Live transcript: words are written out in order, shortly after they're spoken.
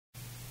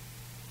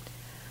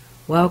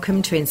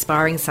Welcome to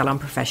Inspiring Salon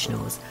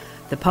Professionals,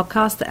 the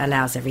podcast that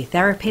allows every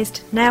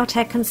therapist, nail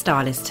tech and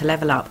stylist to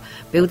level up,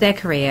 build their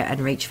career and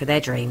reach for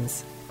their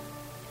dreams.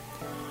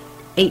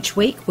 Each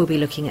week we'll be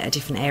looking at a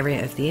different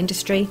area of the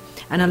industry,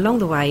 and along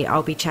the way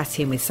I'll be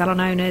chatting with salon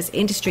owners,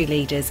 industry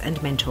leaders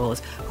and mentors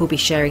who'll be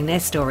sharing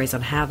their stories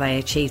on how they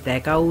achieved their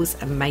goals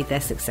and made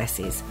their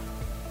successes.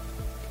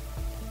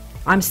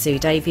 I'm Sue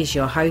Davies,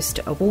 your host,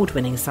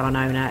 award-winning salon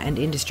owner and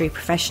industry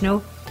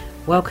professional.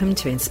 Welcome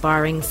to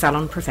Inspiring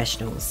Salon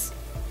Professionals.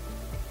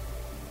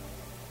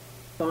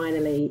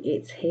 Finally,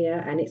 it's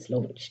here and it's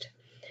launched.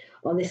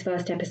 On this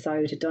first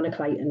episode, Donna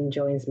Clayton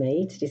joins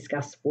me to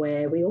discuss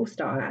where we all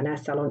start in our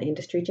salon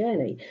industry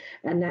journey,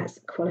 and that's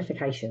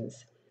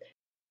qualifications.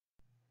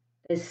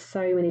 There's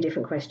so many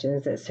different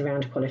questions that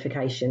surround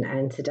qualification,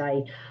 and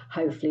today,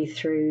 hopefully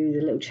through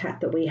the little chat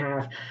that we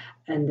have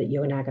and that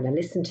you're now going to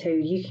listen to,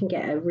 you can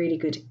get a really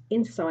good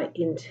insight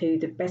into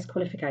the best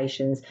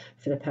qualifications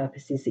for the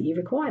purposes that you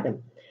require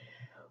them.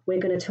 We're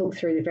going to talk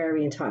through the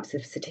varying types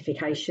of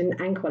certification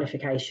and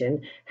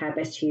qualification, how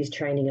best to use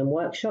training and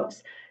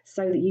workshops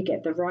so that you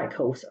get the right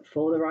course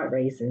for the right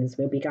reasons.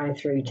 We'll be going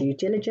through due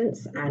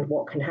diligence and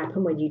what can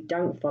happen when you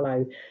don't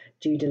follow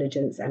due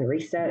diligence and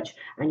research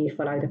and you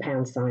follow the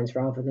pound signs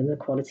rather than the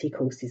quality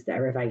courses that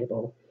are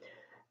available.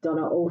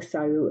 Donna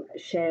also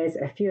shares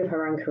a few of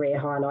her own career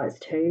highlights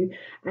too,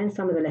 and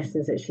some of the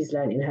lessons that she's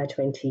learned in her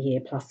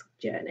 20-year plus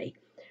journey.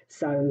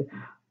 So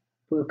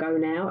we'll go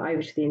now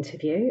over to the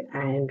interview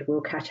and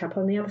we'll catch up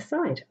on the other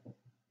side.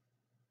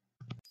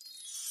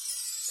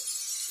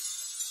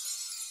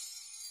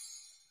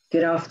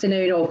 Good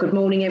afternoon or good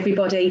morning,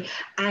 everybody,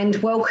 and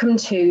welcome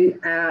to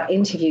our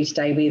interview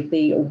today with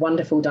the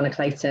wonderful Donna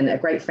Clayton, a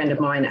great friend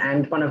of mine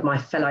and one of my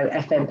fellow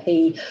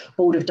FMP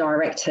Board of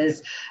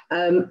Directors.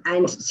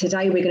 And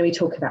today we're going to be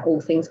talking about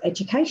all things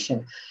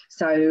education.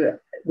 So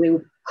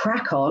we'll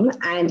crack on,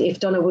 and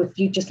if Donna, would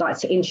you just like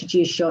to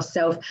introduce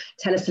yourself,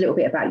 tell us a little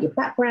bit about your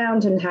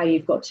background and how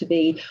you've got to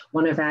be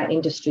one of our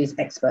industry's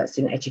experts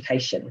in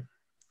education.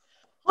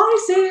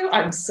 Hi Sue,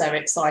 I'm so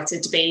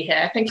excited to be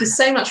here. Thank you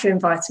so much for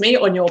inviting me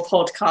on your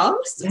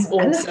podcast. It's awesome.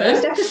 And the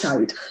first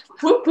episode.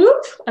 Whoop,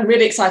 whoop. I'm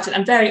really excited.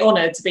 I'm very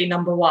honoured to be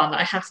number one,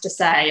 I have to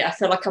say. I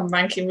feel like I'm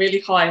ranking really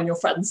high on your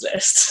friends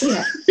list.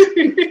 Yeah.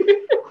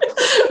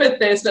 With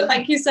this, but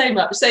thank you so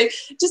much. So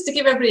just to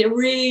give everybody a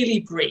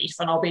really brief,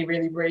 and I'll be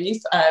really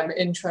brief,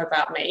 intro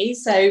about me.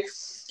 So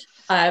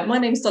my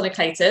name's Donna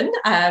Clayton.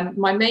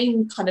 My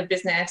main kind of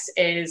business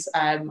is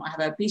I have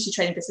a beauty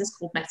training business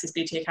called Meta's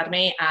Beauty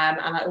Academy, and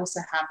I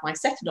also have my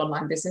second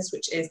online business,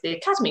 which is the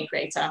Academy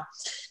Creator.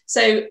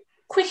 So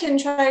quick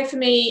intro for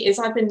me is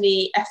I've been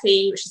the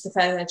FE, which is the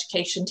Further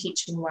Education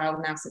Teaching World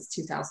now since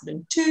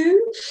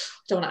 2002.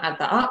 Don't want to add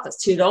that up, that's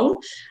too long.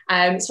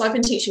 So I've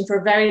been teaching for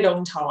a very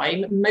long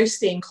time,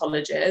 mostly in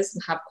colleges,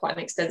 and have quite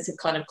an extensive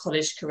kind of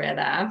college career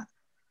there.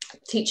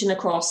 Teaching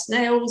across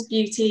nails,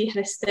 beauty,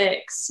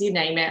 holistics, you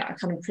name it. I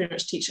kind of pretty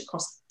much teach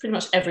across pretty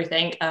much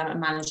everything and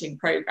managing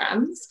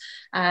programs.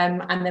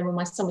 And then when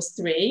my son was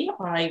 3,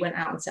 I went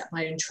out and set up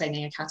my own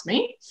training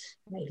academy.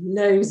 Made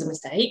loads of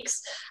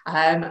mistakes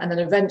and then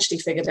eventually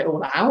figured it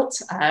all out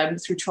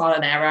through trial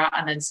and error,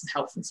 and then some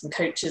help from some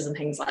coaches and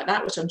things like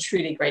that, which I'm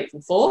truly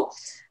grateful for.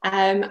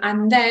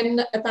 And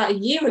then about a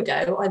year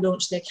ago, I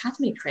launched the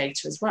Academy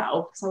Creator as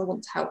well, because I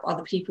want to help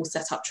other people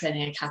set up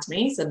training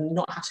academies and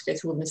not have to go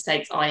through all the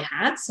mistakes I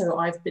had. So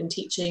I've been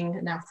teaching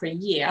now for a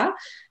year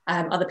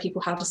other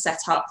people how to set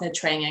up their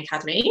training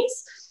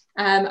academies.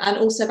 And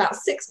also about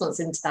 6 months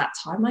into that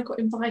time, I got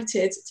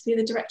invited to be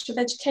the Director of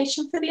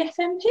Education for the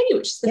FMP,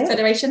 which is the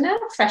Federation of Nail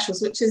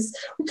Professionals, which is,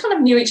 we kind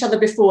of knew each other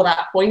before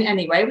that point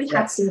anyway. We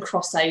had some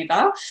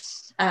crossover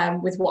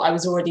with what I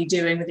was already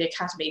doing with the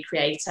Academy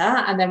Creator,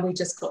 and then we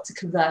just got to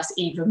converse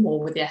even more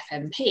with the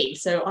FMP.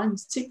 So I'm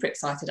super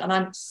excited, and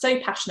I'm so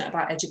passionate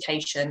about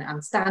education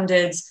and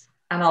standards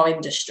and our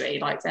industry.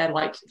 Like, they're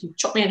like, if you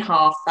chop me in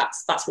half,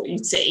 that's what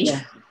you'd see.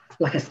 Yeah.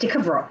 Like a stick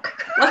of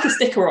rock. Like a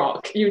stick of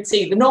rock. You would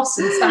see the NOS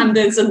and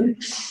standards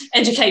and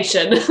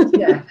education.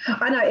 Yeah,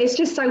 I know. It's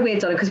just so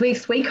weird, Donna, because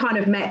we kind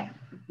of met,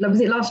 was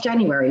it last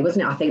January,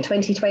 wasn't it? I think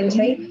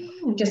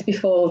 2020, just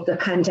before the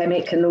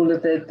pandemic and all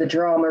of the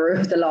drama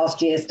of the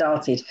last year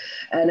started.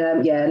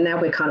 And now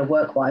we're kind of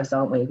work wives,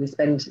 aren't we? We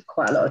spend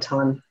quite a lot of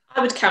time. I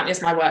would count you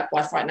as my work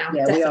wife right now.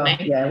 Yeah,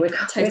 definitely. We are. Yeah, we're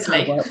kind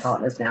of work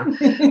partners now.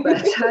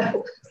 But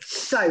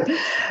so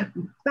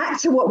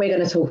back to what we're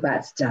going to talk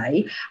about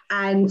today,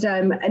 and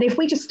if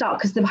we just start,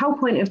 because the whole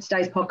point of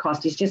today's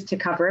podcast is just to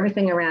cover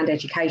everything around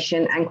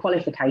education and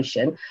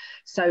qualification,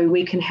 so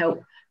we can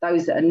help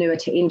those that are newer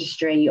to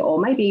industry, or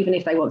maybe even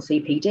if they want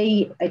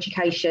CPD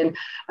education,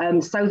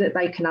 so that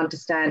they can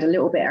understand a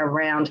little bit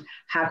around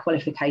how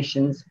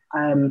qualifications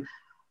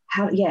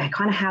how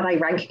they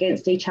rank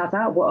against each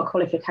other, what a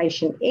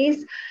qualification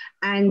is,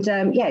 and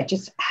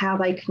just how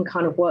they can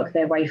kind of work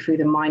their way through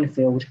the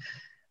minefield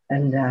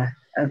and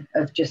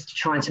of just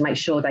trying to make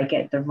sure they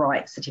get the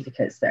right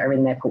certificates that are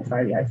in their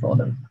portfolio for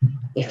them.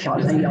 If I'll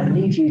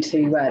leave you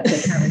to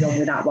carry on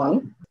with that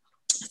one.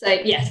 So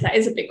yes, that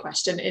is a big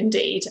question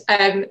indeed.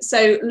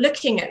 So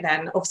looking at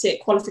then, obviously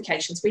at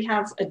qualifications, we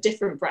have a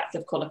different breadth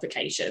of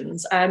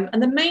qualifications.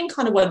 And the main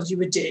kind of ones you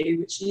would do,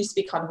 which used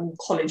to be kind of all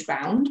college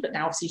bound, but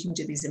now obviously you can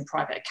do these in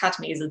private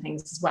academies and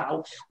things as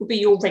well, would be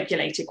your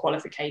regulated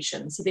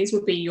qualifications. So these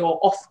would be your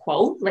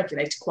off-qual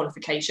regulated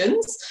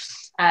qualifications.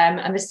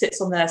 And this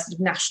sits on the sort of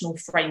national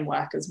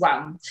framework as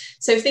well.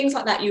 So things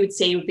like that you would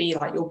see would be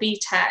like your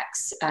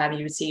BTECs,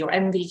 you would see your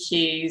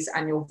MVQs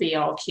and your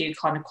VRQ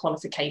kind of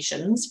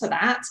qualifications for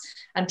that.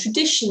 And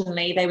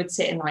traditionally they would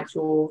sit in like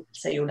your,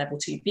 say your level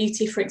 2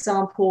 beauty, for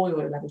example,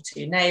 your level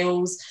 2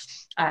 nails,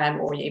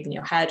 or even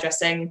your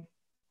hairdressing.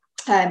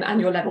 And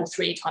your level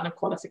 3 kind of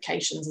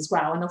qualifications as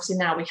well. And obviously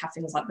now we have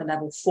things like the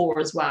level 4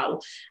 as well,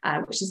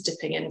 which is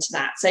dipping into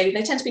that. So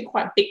they tend to be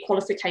quite big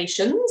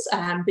qualifications,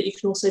 but you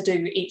can also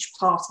do each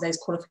part of those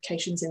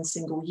qualifications in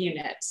single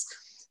units.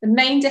 The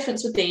main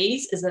difference with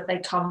these is that they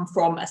come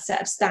from a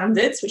set of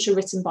standards which are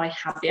written by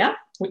Havia,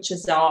 which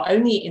is our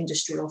only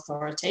industry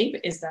authority,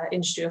 but is the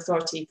industry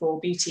authority for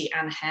beauty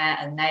and hair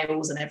and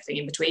nails and everything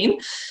in between.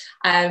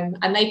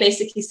 And they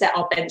basically set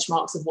our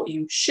benchmarks of what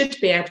you should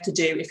be able to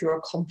do if you're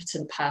a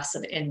competent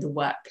person in the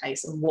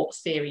workplace and what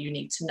theory you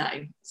need to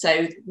know.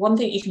 So one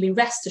thing you can be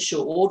rest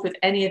assured with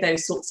any of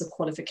those sorts of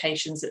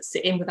qualifications that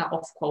sit in with that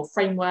off-qual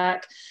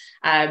framework,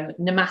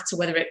 no matter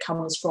whether it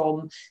comes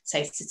from,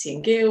 say, City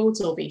and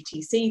Guilds or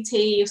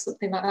VTCT or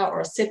something like that,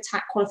 or a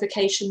CIBTAC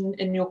qualification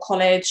in your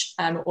college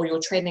or your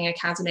training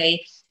academy,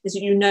 is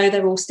that you know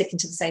they're all sticking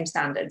to the same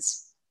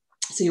standards.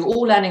 So you're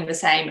all learning the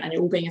same and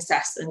you're all being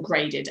assessed and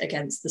graded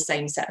against the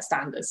same set of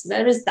standards. So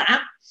there is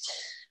that.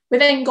 We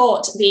then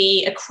got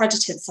the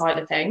accredited side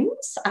of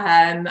things,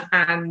 and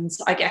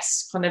I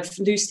guess kind of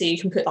loosely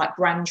you can put like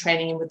brand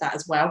training in with that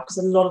as well, because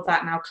a lot of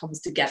that now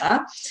comes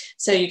together.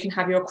 So you can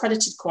have your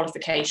accredited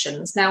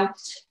qualifications. Now,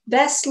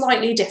 they're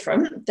slightly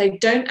different. They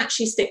don't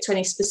actually stick to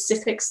any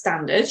specific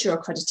standards, your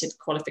accredited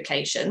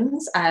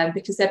qualifications,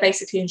 because they're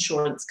basically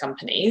insurance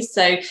companies.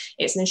 So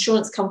it's an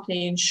insurance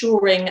company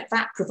insuring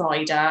that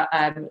provider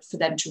for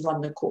them to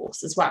run the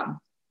course as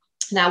well.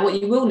 Now,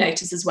 what you will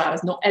notice as well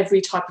is not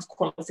every type of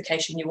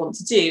qualification you want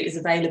to do is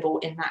available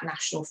in that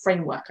national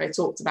framework I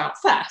talked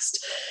about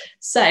first.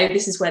 So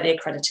this is where the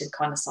accredited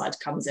kind of side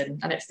comes in,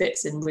 and it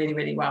fits in really,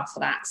 really well for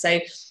that.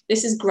 So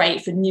this is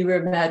great for newer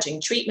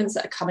emerging treatments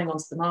that are coming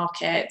onto the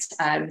market,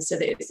 so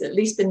that it's at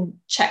least been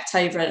checked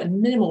over at a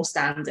minimal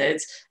standard,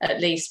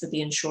 at least with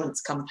the insurance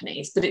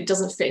companies, but it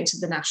doesn't fit into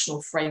the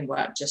national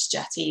framework just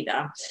yet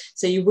either.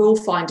 So you will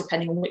find,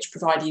 depending on which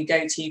provider you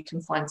go to, you can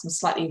find some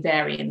slightly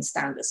varying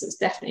standards. So it's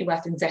definitely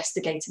worth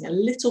investigating a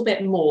little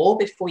bit more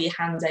before you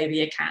hand over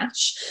your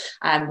cash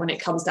when it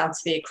comes down to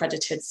the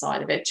accredited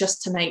side of it,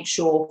 just to make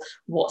sure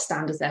what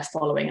standards they're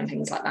following and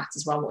things like that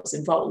as well, what's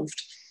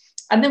involved.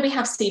 And then we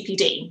have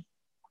CPD.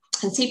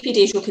 And CPD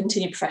is your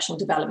continued professional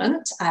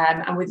development.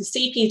 And with the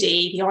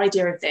CPD, the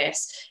idea of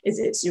this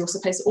is you're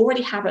supposed to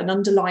already have an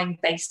underlying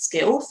base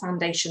skill,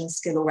 foundation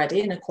skill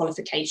already in a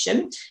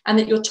qualification, and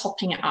that you're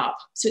topping it up.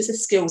 So it's a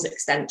skills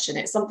extension.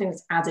 It's something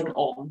that's adding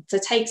on. So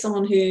take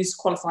someone who's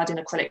qualified in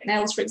acrylic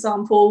nails, for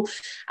example,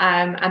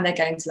 and they're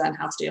going to learn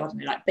how to do, I don't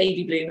know, like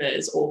baby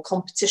bloomers or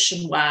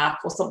competition work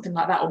or something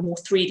like that, or more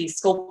 3D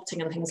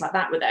sculpting and things like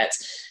that with it.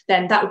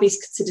 Then that would be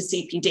considered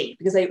CPD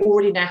because they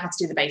already know how to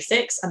do the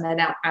basics and they're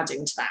now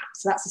adding to that.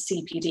 So that's a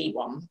CPD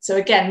one. So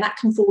again, that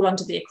can fall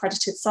under the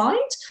accredited side,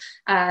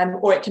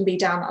 or it can be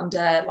down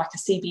under like a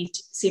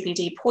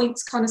CPD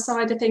points kind of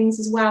side of things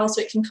as well.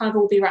 So it can kind of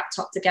all be wrapped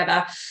up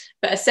together.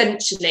 But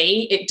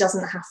essentially, it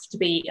doesn't have to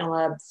be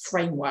on a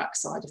framework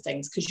side of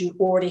things because you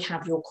already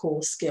have your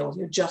core skill.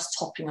 You're just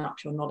topping up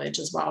your knowledge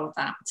as well with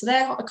that. So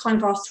there are kind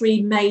of our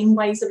three main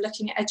ways of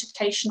looking at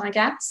education, I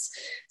guess.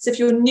 So if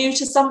you're new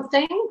to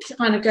something,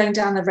 kind of going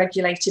down the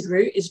regulated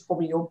route is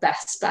probably your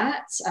best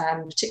bet,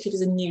 particularly if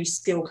it's a new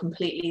skill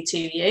completely to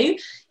you.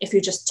 If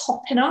you're just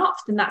topping up,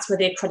 then that's where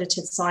the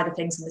accredited side of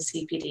things and the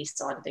CPD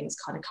side of things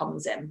kind of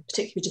comes in,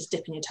 particularly just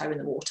dipping your toe in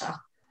the water.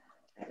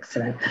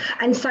 Excellent.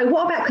 And so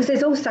what about, because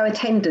there's also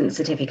attendance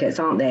certificates,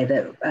 aren't there,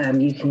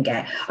 that you can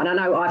get? And I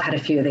know I've had a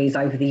few of these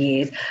over the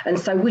years. And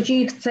so would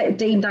you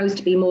deem those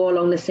to be more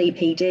along the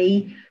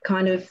CPD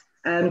kind of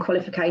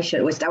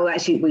qualification? Or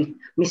actually, we're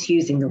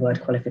misusing the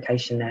word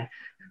qualification there.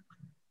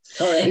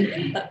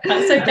 Sorry.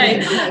 That's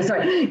okay.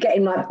 Sorry,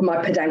 getting my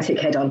pedantic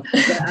head on.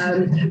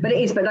 But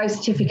it is, but those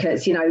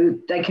certificates, you know,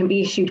 they can be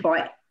issued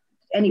by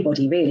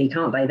anybody really,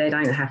 can't they? They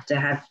don't have to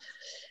have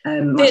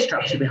much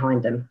structure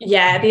behind them.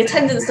 Yeah, the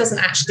attendance doesn't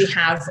actually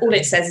have, all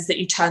it says is that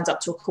you turned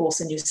up to a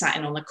course and you sat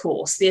in on the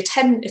course.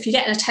 If you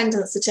get an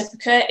attendance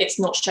certificate, it's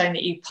not showing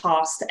that you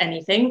passed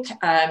anything,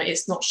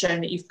 it's not showing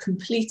that you've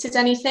completed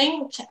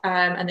anything,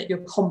 and that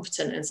you're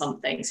competent in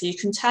something. So you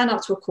can turn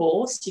up to a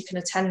course, you can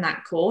attend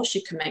that course,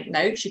 you can make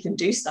notes, you can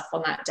do stuff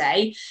on that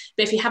day,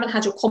 but if you haven't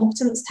had your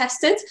competence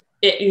tested,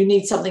 you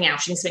need something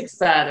else, you need something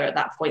further at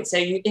that point. So,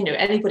 you know,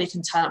 anybody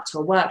can turn up to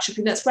a workshop.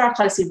 And that's where I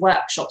kind of see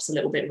workshops a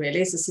little bit, really,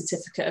 as a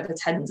certificate of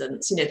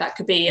attendance. You know, that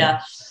could be a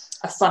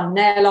a fun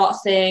nail art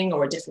thing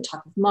or a different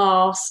type of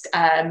mask,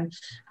 and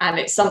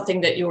it's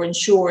something that your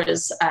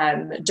insurers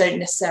don't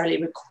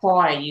necessarily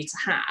require you to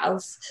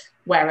have.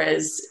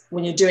 Whereas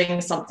when you're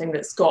doing something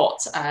that's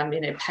got,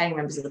 paying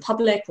members of the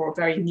public or a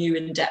very new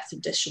in-depth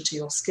addition to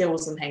your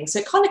skills and things, so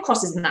it kind of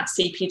crosses in that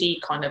CPD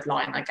kind of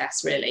line, I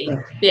guess, really.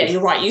 But yeah,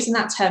 you're right, using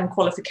that term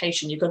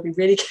qualification, you've got to be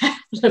really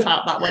careful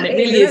about that one. It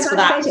really is for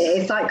that.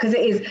 It's like, because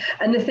it is,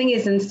 and the thing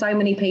is, and so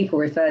many people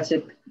refer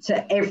to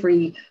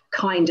every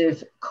kind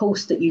of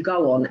course that you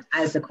go on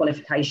as a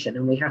qualification,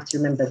 and we have to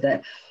remember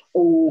that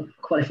all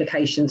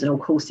qualifications and all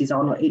courses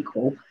are not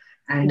equal.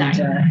 And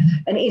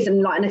and it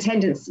isn't like an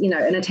attendance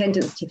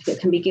certificate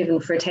can be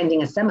given for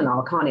attending a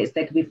seminar, can't it?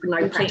 There could be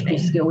no practical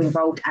skill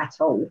involved at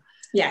all.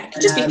 Yeah, it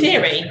could just be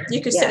theory.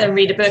 You could sit there and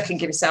read a book and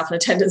give yourself an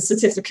attendance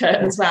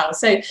certificate as well.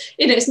 So,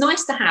 it's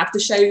nice to have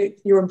to show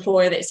your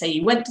employer that, say,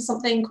 you went to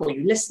something or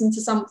you listened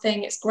to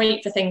something. It's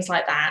great for things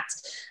like that.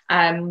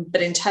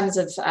 But in terms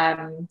of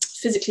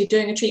physically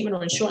doing a treatment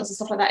or insurance and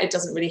stuff like that, it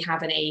doesn't really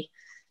have any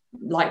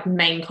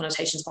main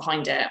connotations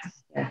behind it.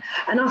 Yeah,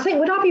 and I think,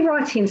 would I be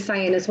right in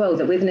saying as well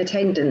that with an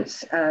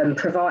attendance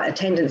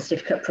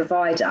certificate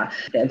provider,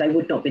 they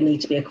would not need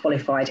to be a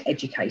qualified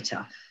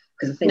educator?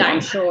 Because I think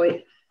I'm sure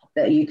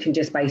that you can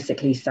just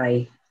basically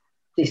say,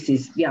 this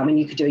is,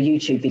 you could do a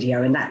YouTube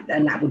video and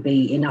that would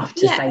be enough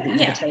to say that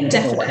you've attended.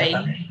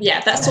 Definitely.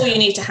 Yeah, that's all you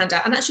need to hand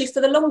out. And actually, for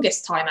the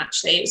longest time,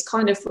 it was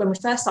kind of, when we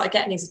first started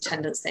getting these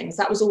attendance things,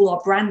 that was all our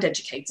brand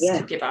educators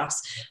could give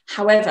us.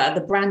 However,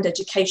 the brand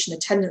education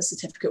attendance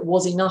certificate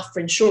was enough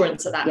for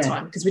insurance at that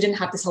time, because we didn't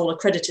have this whole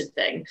accredited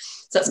thing.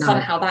 So that's kind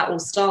of how that all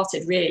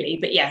started, really.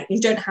 But yeah, you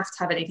don't have to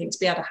have anything to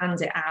be able to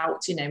hand it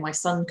out. My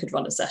son could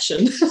run a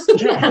session.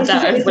 Hand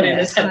out everybody an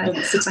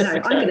attendance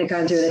certificate. I'm going to go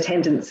and do an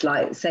attendance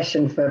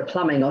session for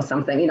plumbing or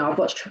something. I've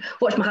watched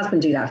my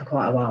husband do that for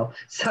quite a while,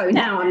 so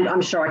now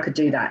I'm sure I could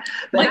do that.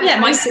 But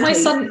my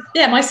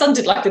son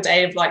did a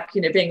day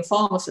of being a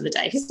farmer for the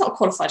day. He's not a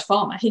qualified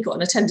farmer, he got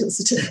an attendance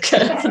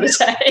certificate for the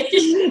day.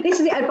 This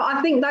is it. But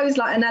I think those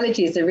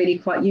analogies are really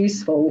quite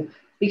useful,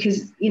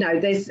 because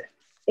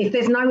if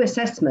there's no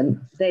assessment,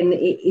 then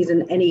it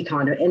isn't any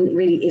kind of, and it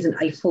really isn't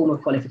a form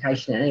of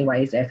qualification in any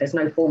way, is there? If there's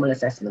no formal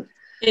assessment.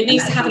 It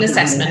needs to have an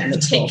assessment,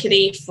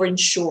 particularly for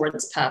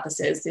insurance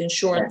purposes. The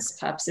insurance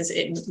purposes,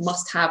 it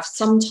must have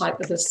some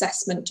type of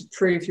assessment to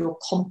prove your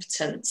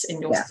competence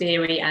in your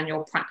theory and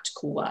your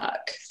practical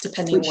work,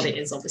 depending on what it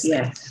is, obviously.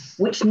 Yeah.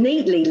 Which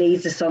neatly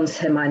leads us on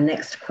to my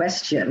next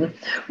question,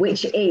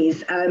 which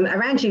is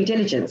around due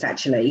diligence,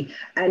 actually.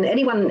 And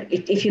anyone,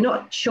 if you're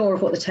not sure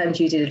of what the term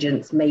due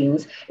diligence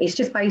means, it's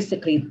just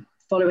basically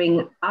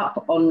following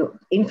up on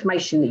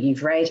information that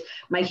you've read,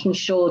 making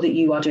sure that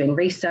you are doing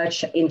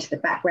research into the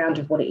background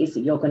of what it is that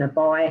you're going to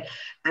buy,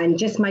 and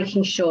just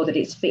making sure that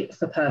it's fit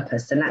for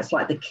purpose. And that's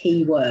the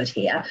key word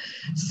here.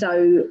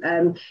 So,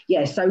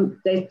 so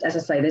as I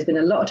say, there's been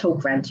a lot of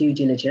talk around due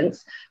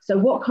diligence. So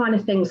what kind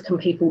of things can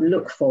people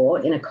look for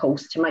in a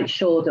course to make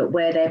sure that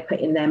where they're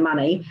putting their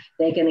money,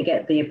 they're going to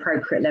get the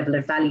appropriate level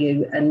of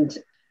value and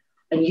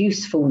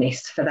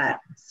usefulness for that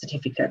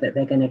certificate that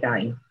they're going to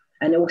gain?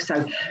 And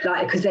also,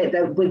 because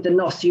with the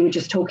NOS, you were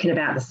just talking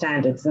about the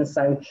standards, and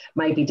so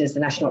maybe does the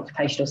National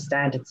Occupational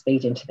Standards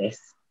feed into this?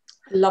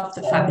 I love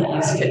the fact that you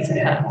use fit for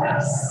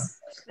purpose.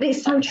 But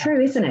it's so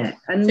true, isn't it?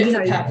 And fit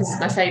for purpose is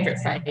my favourite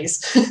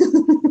phrase.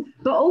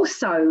 But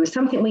also,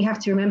 something we have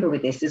to remember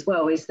with this as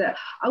well is that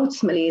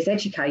ultimately, as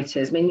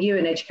educators, you're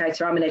an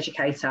educator, I'm an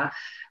educator,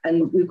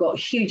 and we've got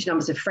huge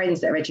numbers of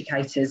friends that are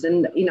educators,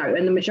 and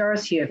and the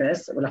majority of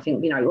us, well, I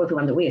think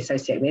everyone that we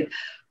associate with,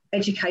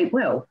 educate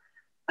well.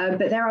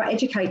 But there are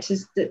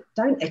educators that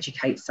don't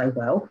educate so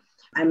well,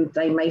 and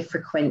they may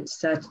frequent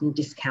certain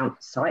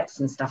discount sites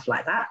and stuff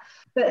like that.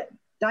 But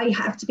they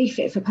have to be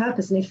fit for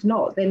purpose, and if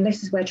not, then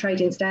this is where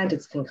trading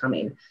standards can come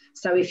in.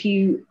 So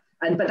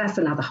but that's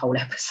another whole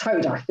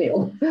episode, I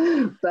feel.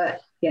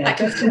 But yeah, that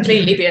could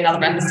completely be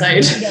another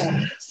episode.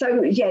 Yeah.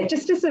 So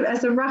just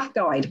as a rough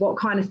guide, what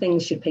kind of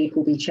things should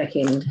people be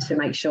checking to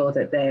make sure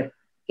that they're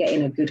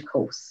getting a good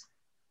course?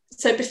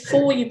 So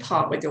before you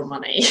part with your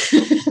money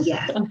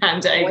and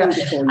hand it over,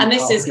 and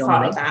this is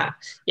part of that,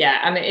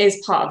 and it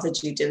is part of the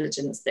due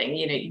diligence thing,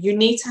 you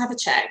need to have a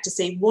check to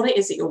see what it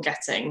is that you're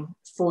getting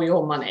for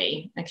your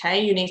money. Okay,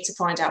 you need to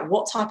find out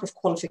what type of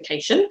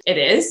qualification it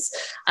is.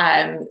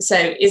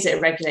 So is it a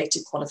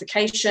regulated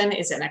qualification?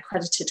 Is it an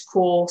accredited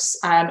course?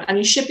 And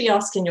you should be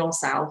asking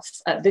yourself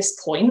at this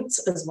point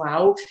as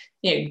well,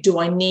 do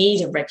I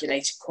need a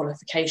regulated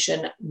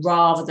qualification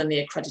rather than the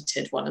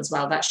accredited one as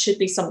well? That should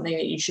be something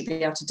that you should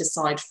be able to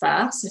decide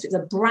first. If it's a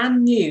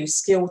brand new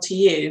skill to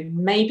you,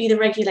 maybe the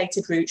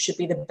regulated route should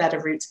be the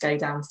better route to go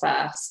down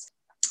first.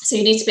 So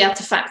you need to be able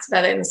to factor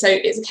that in. So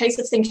it's a case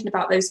of thinking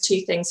about those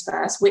two things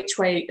first. Which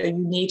way are you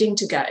needing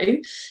to go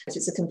if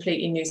it's a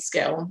completely new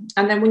skill?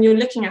 And then when you're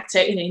looking at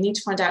it, you need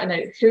to find out,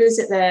 who is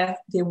it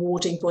the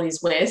awarding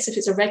body's with. So if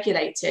it's a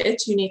regulated,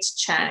 you need to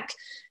check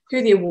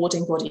who the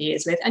awarding body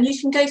is with, and you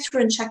can go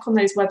through and check on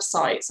those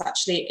websites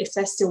actually if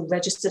they're still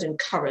registered and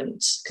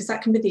current, because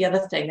that can be the other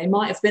thing. They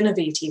might have been a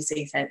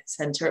VTC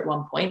centre at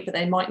one point, but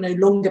they might no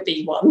longer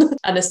be one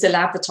and are still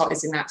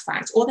advertising that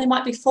fact, or they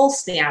might be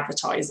falsely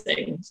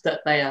advertising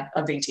that they are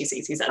a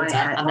VTC centre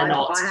and they're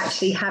not. I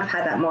actually have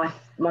had that.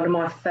 One of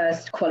my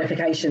first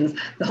qualifications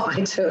that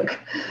I took,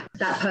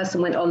 that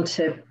person went on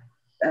to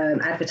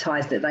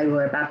advertise that they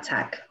were a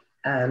Babtac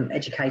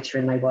educator,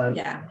 and they weren't.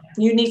 Yeah,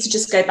 you need to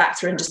just go back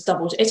through and just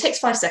it takes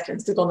 5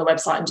 seconds to go on the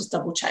website and just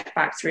double check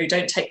back through.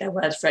 Don't take their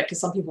word for it,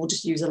 because some people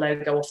just use a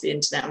logo off the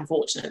internet,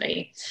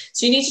 unfortunately.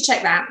 So you need to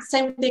check that.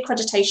 Same with the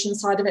accreditation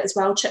side of it as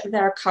well. Check that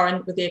they're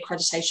current with the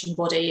accreditation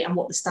body and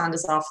what the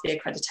standards are for the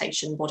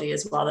accreditation body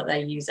as well that they're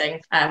using,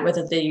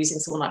 whether they're using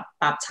someone like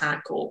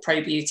Babtac or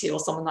Pro Beauty or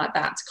someone like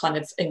that to kind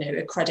of, you know,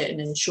 accredit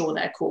and ensure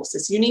their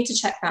courses. So you need to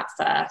check that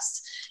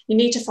first. You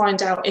need to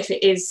find out if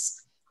it is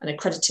an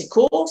accredited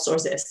course, or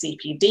is it a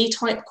CPD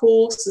type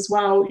course as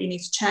well? You need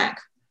to check.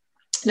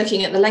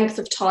 Looking at the length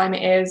of time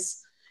it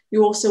is.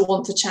 You also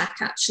want to check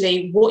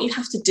actually what you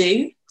have to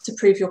do to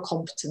prove your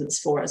competence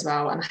for it as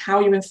well, and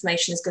how your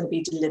information is going to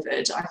be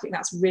delivered. I think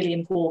that's really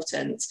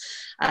important.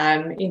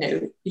 You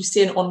know, you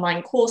see an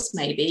online course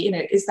maybe, you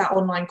know, is that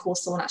online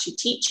course someone actually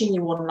teaching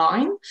you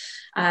online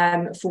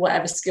for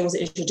whatever skills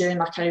it is you're doing,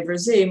 like over a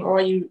Zoom, or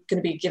are you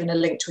going to be given a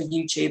link to a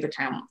YouTube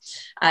account?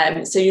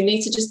 So you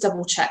need to just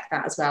double check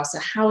that as well. So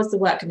how is the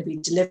work going to be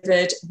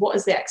delivered? What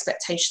is the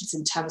expectations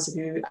in terms of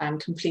you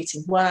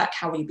completing work?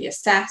 How will you be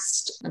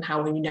assessed, and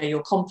how will you know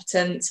you're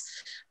competent?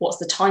 What's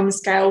the time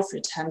scale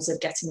in terms of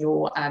getting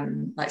your,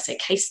 like say,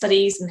 case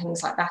studies and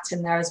things like that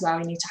in there as well?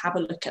 You need to have a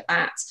look at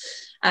that.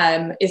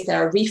 Is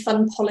there a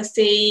refund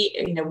policy?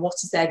 You know, what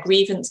is their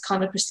grievance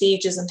kind of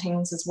procedures and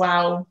things as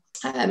well?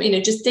 You know,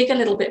 just dig a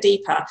little bit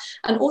deeper,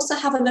 and also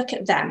have a look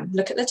at them,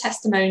 look at the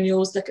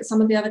testimonials, look at some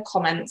of the other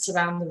comments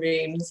around the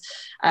rooms,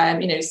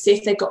 you know, see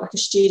if they've got like a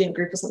student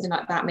group or something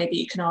like that. Maybe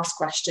you can ask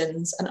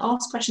questions, and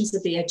ask questions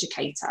of the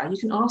educator. You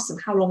can ask them,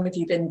 how long have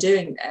you been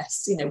doing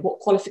this? You know, what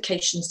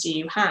qualifications do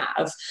you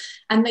have?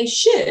 And they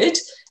should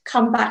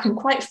come back and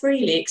quite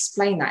freely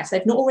explain that. If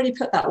they've not already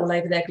put that all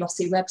over their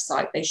glossy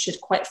website, they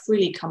should quite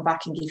freely come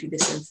back and give you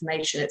this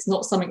information. It's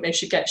not something they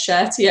should get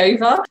shirty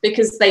over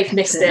because they've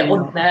missed it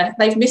on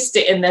they've missed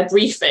it in their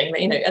briefing,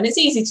 you know, and it's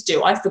easy to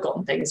do. I've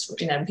forgotten things,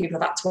 you know, and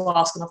people have had to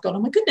ask, and I've gone, oh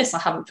my goodness, I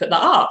haven't put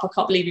that up. I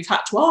can't believe you've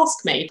had to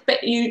ask me.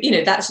 But you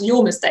know, that's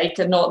your mistake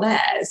and not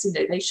theirs. You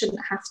know, they shouldn't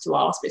have to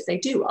ask, but if they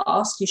do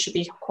ask, you should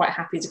be quite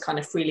happy to kind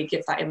of freely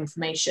give that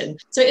information.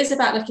 So it is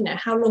about looking at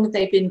how long have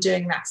they been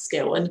doing that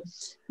skill. And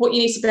what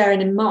you need to bear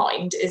in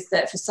mind is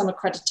that for some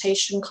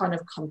accreditation kind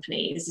of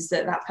companies is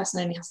that that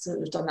person only has to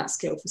have done that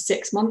skill for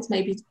 6 months,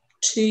 maybe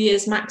 2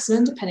 years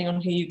maximum, depending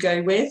on who you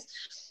go with.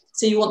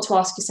 So you want to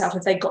ask yourself,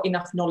 have they got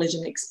enough knowledge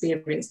and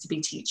experience to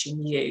be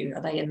teaching you?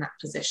 Are they in that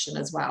position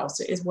as well?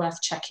 So it is worth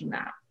checking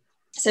that.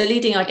 So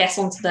leading, I guess,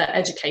 onto the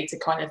educator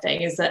kind of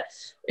thing is that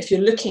if you're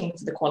looking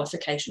for the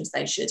qualifications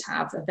they should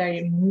have, a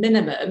very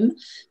minimum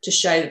to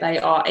show that they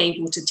are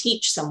able to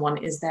teach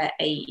someone is their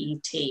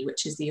AET,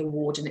 which is the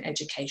Award in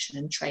Education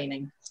and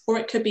Training. Or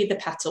it could be the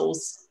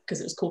PETALS, because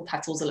it was called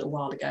PETALS a little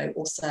while ago,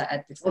 or Cert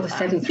Ed before that. Or the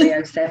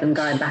 7307,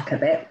 going back a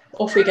bit.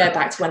 Or if we go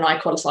back to when I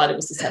qualified, it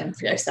was the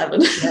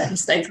 7307, yeah.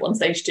 Stage 1,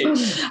 Stage 2.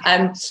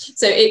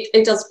 So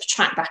it does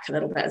track back a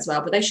little bit as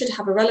well, but they should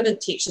have a relevant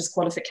teacher's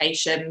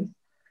qualification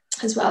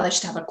as well. They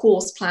should have a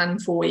course plan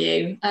for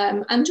you,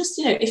 and just,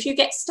 you know, if you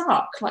get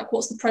stuck, like,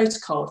 what's the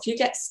protocol? If you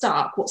get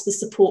stuck, what's the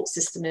support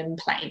system in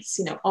place?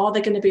 You know, are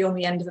they going to be on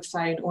the end of a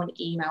phone or an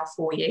email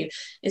for you?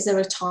 Is there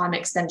a time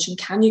extension?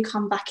 Can you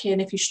come back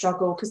in if you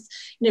struggle? Because,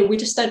 you know, we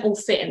just don't all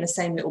fit in the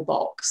same little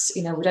box.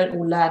 You know, we don't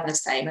all learn the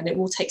same, and it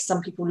will take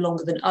some people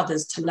longer than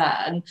others to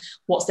learn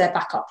what's their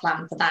backup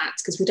plan for that,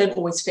 because we don't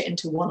always fit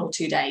into 1 or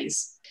 2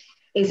 days.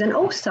 And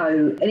also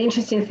an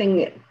interesting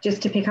thing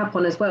just to pick up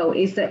on as well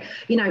is that,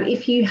 you know,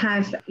 if you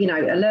have, you know,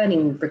 a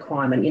learning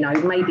requirement, you know,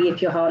 maybe if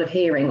you're hard of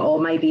hearing, or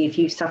maybe if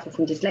you suffer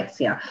from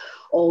dyslexia,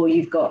 or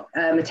you've got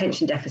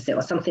attention deficit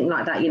or something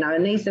like that, you know,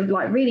 and these are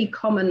like really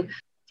common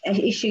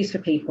issues for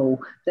people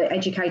that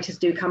educators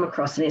do come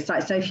across. And it's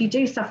like, so if you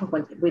do suffer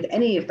with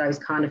any of those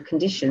kind of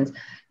conditions,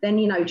 then,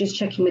 you know, just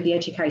checking with the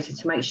educator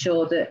to make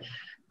sure that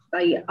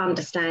they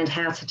understand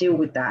how to deal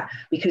with that,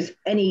 because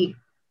any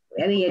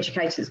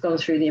educator that's gone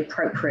through the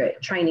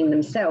appropriate training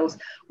themselves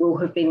will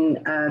have been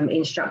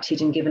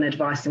instructed and given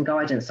advice and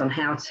guidance on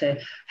how to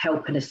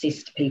help and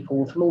assist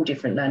people from all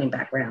different learning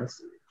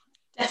backgrounds.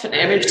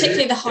 Definitely. I mean,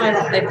 particularly the higher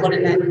up they've gone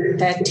in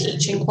their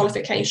teaching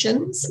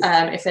qualifications,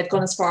 if they've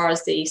gone as far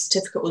as the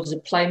certificate or the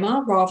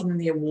diploma rather than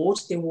the award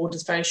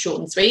is very short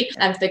and sweet.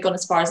 And if they've gone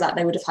as far as that,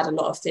 they would have had a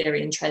lot of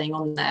theory and training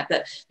on there,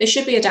 but they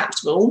should be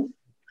adaptable.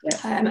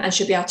 Yeah. And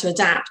should be able to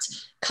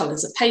adapt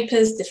colours of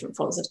papers, different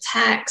fonts of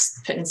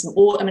text, putting some,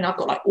 I've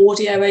got like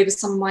audio over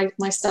some of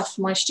my stuff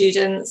for my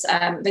students.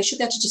 They should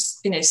be able to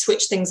just,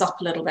 switch things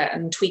up a little bit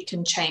and tweak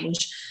and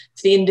change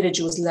for the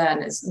individual's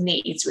learners'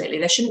 needs, really.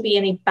 There shouldn't be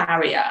any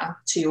barrier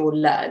to your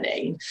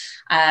learning.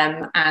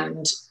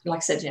 And like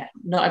I said,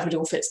 not everybody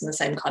all fits in the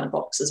same kind of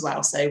box as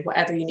well. So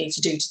whatever you need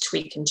to do to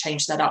tweak and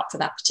change that up for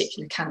that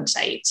particular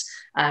candidate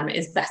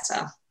is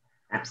better.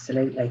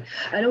 Absolutely.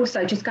 And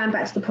also, just going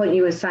back to the point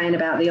you were saying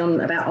about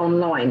about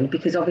online,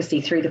 because obviously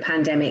through the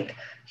pandemic,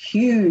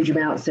 huge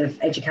amounts of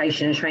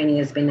education and training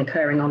has been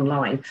occurring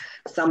online,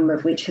 some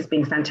of which has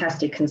been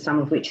fantastic and some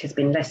of which has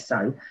been less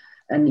so.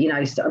 And,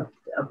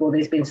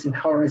 there's been some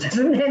horrors,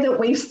 isn't there, that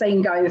we've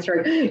seen going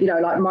through,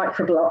 like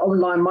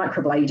online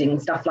microblading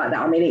and stuff like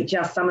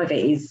that. Some of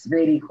it is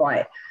really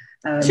quite...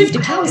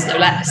 £50 no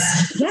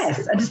less.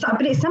 Yes, but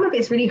some of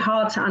it's really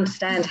hard to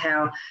understand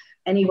how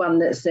anyone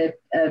that's a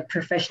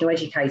professional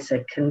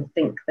educator can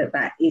think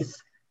that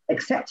is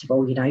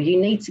acceptable. You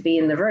need to be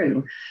in the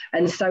room.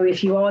 And so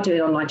if you are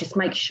doing online, just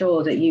make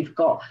sure that you've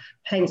got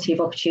plenty of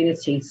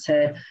opportunity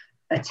to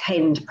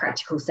attend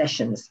practical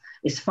sessions.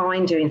 It's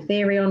fine doing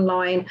theory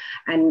online,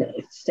 and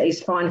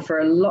it's fine for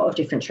a lot of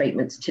different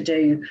treatments to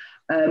do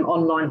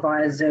online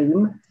via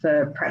Zoom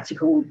for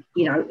practical,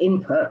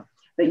 input,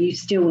 but you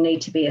still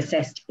need to be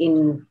assessed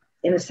in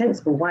a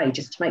sensible way,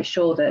 just to make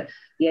sure that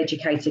the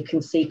educator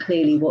can see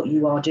clearly what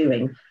you are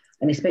doing.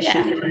 And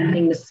especially if you're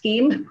in the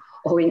skin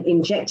or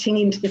injecting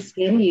into the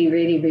skin, you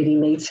really, really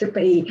need to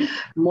be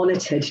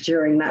monitored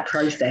during that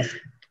process.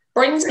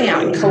 Brings me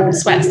out in cold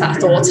sweats,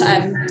 that thought.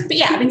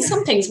 But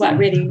some things work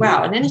really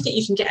well, and anything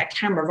you can get a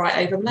camera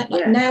right over, like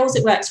nails,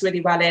 it works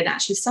really well in.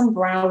 Actually, some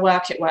brow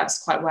work, it works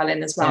quite well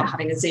in as well,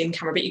 having a Zoom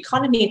camera. But you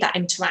kind of need that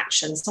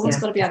interaction. Someone's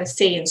got to be able to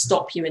see and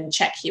stop you and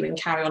check you and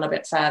carry on a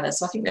bit further.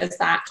 So I think there's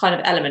that kind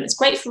of element. It's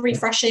great for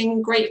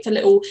refreshing, great for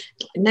little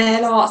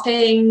nail art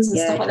things and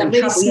stuff like that.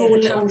 Really small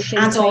little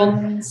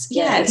add-ons.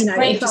 It's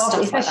great for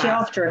stuff especially like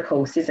that. After a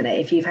course, isn't it?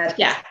 If you've had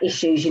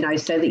issues,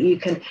 so that you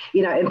can,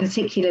 and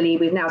particularly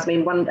with nails.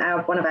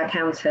 One of our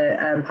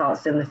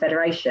counterparts in the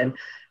Federation,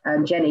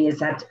 Jenny, has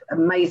had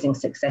amazing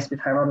success with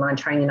her online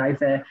training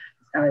over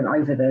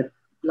the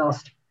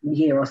last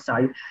year or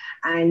so,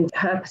 and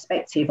her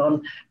perspective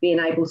on being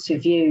able to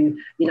view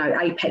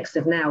apex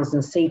of nails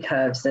and C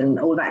curves and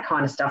all that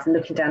kind of stuff, and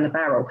looking down the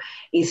barrel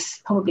is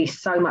probably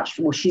so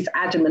much more. She's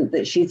adamant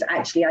that she's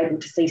actually able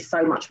to see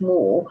so much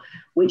more,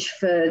 which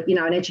for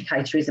an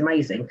educator is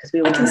amazing, because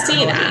we all I can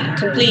see that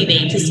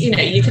completely, because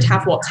you could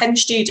have 10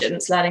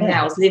 students learning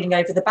nails leaning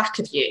over the back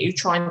of you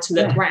trying to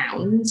look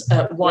round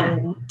at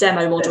one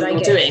demo model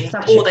you're doing,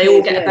 or they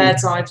all get a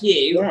bird's eye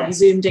view on a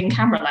zoomed in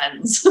camera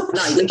lens.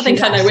 I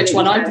think I know which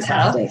one I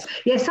prefer.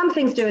 Yeah, some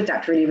things do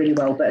adapt really, really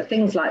well, but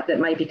things like that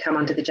maybe come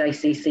under the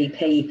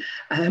JCCP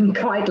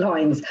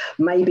guidelines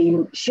maybe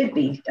should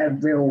be a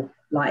real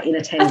in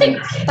attendance. I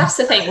think that's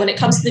the thing when it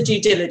comes to the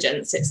due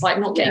diligence. It's like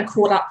not getting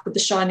caught up with the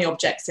shiny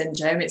object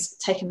syndrome. It's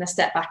taking a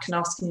step back and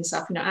asking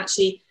yourself,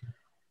 actually,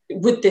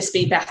 would this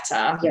be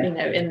better, in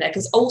there?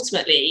 Because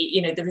ultimately,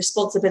 the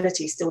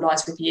responsibility still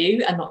lies with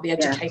you and not the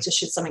educator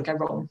should something go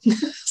wrong.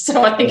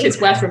 So I think it's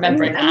worth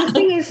remembering that. And the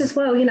thing is as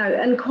well,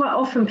 and quite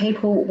often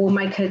people will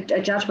make a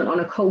judgment on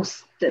a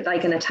course that they're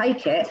going to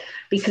take it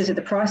because of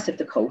the price of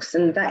the course,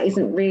 and that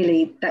isn't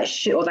really, that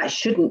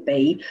shouldn't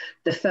be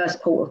the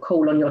first port of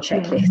call on your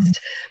checklist,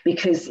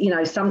 because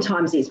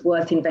sometimes it's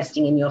worth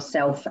investing in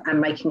yourself and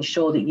making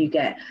sure that you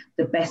get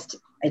the best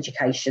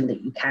education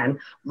that you can,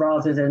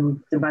 rather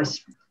than the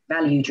most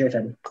value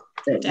driven.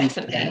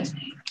 Definitely.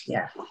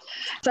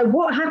 So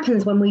what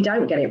happens when we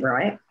don't get it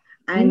right,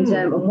 and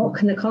what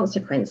can the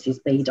consequences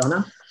be,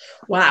 Donna?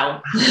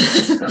 Wow.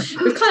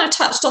 We've kind of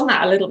touched on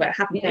that a little bit,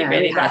 haven't we,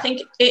 really? But I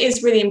think it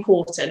is really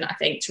important,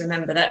 to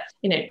remember that,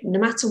 no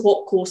matter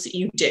what course that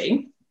you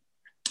do,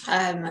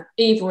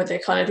 even with the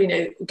kind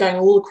of, going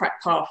all the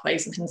correct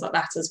pathways and things like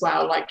that as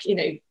well,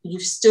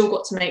 you've still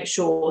got to make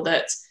sure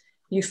that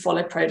you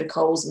follow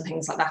protocols and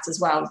things like that as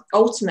well.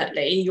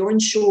 Ultimately, your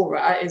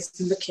insurer is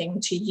looking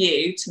to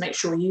you to make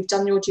sure you've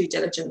done your due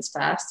diligence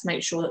first, to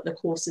make sure that the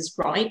course is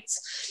right,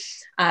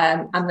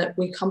 and that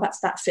we come back to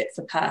that fit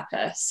for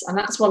purpose. And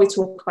that's why we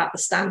talk about the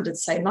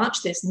standards so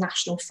much, this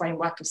national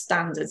framework of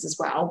standards as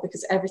well,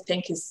 because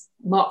everything is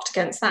marked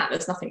against that.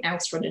 There's nothing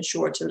else for an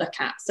insurer to look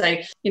at. So,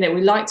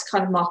 we like to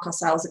kind of mark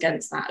ourselves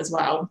against that as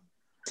well.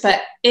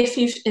 But if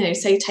you've,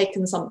 say,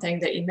 taken something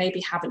that you maybe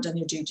haven't done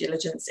your due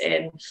diligence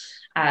in,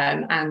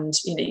 and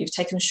you've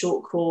taken a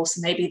short course,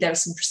 maybe there were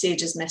some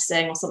procedures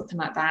missing or something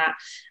like that,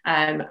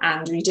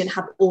 and you didn't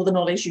have all the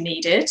knowledge you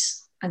needed,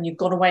 and you've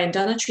gone away and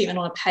done a treatment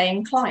on a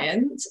paying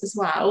client as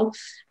well,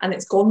 and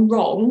it's gone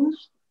wrong,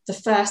 the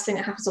first thing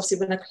that happens, obviously,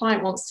 when a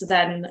client wants to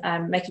then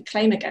make a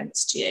claim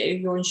against you,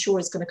 your insurer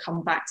is going to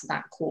come back to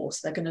that course.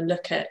 They're going to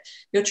look at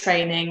your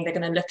training, they're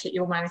going to look at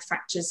your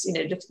manufacturers,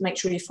 make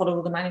sure you follow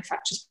all the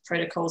manufacturers'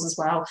 protocols as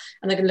well,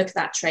 and they're going to look at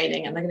that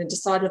training, and they're going to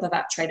decide whether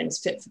that training was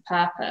fit for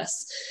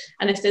purpose.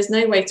 And if there's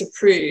no way to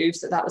prove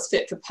that that was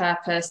fit for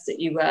purpose, that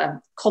you were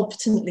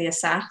competently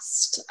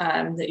assessed,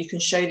 that you can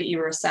show that you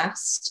were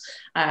assessed,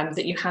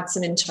 that you had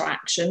some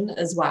interaction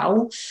as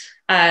well,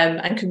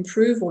 and can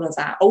prove all of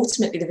that,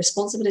 ultimately the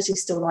responsibility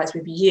still lies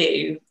with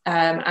you.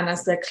 And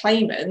as the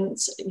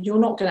claimant, you're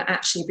not going to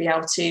actually be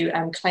able to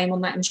claim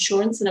on that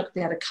insurance. They're not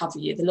going to be able to cover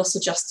you. The loss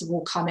adjuster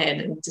will come in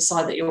and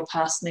decide that you're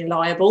personally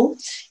liable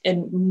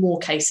in more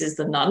cases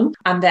than none.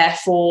 And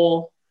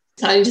therefore,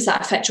 not only does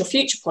that affect your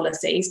future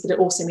policies, but it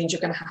also means you're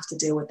going to have to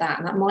deal with that.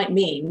 And that might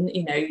mean,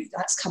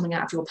 that's coming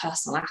out of your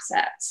personal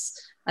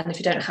assets. And if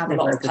you don't have a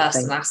lot of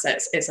personal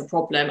assets, it's a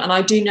problem. And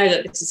I do know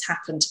that this has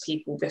happened to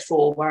people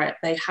before, where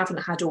they haven't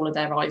had all of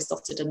their I's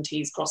dotted and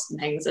T's crossed and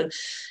things. And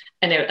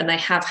they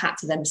have had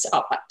to then set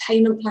up like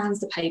payment plans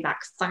to pay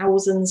back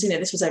thousands.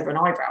 This was over an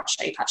eyebrow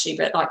shape actually,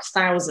 but like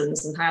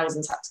thousands and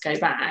thousands had to go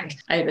back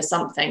over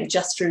something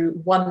just through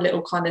one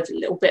little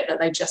bit that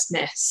they just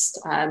missed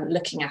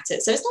looking at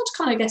it. So it's not to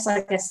kind of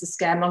guess the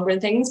scaremongering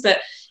things,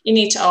 but you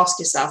need to ask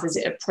yourself, is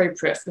it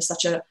appropriate for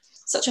such a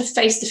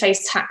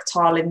face-to-face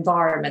tactile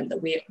environment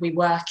that we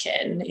work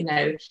in?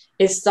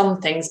 Is some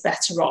things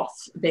better off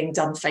being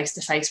done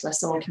face-to-face, where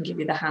someone can give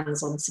you the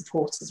hands-on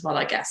support as well,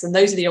 I guess. And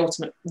those are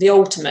the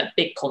ultimate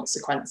big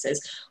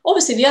consequences.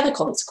 Obviously, the other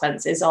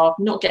consequences are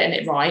not getting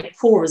it right,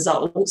 poor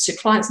results, your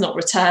client's not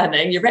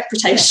returning, your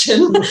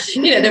reputation.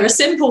 There are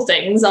simple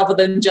things other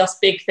than just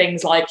big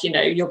things like,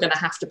 you're going to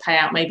have to pay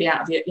out maybe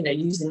out of your,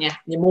 using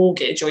your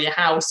mortgage or your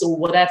house or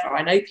whatever.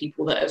 I know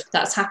people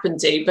that's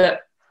happened to,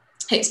 but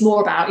it's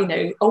more about,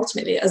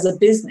 ultimately as a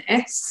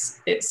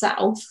business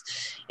itself,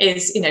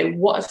 is,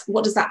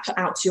 what does that put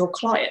out to your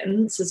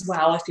clients as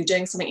well? If you're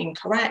doing something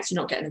incorrect,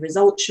 you're not getting the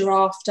results you're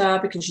after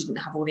because you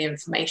didn't have all the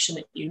information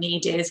that you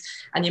needed,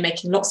 and you're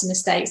making lots of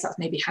mistakes. That's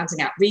maybe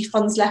handing out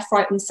refunds left,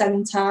 right and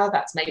centre.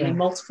 That's maybe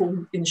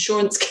multiple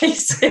insurance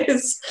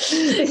cases.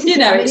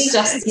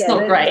 It's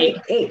not great.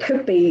 It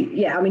could be,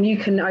 you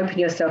can open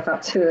yourself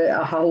up to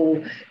a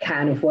whole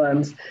can of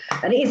worms.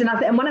 And it is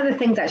another, and one of the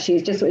things actually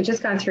is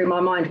just going through my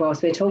mind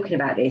whilst we're talking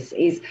about this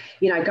is,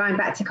 going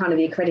back to kind of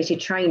the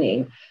accredited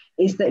training,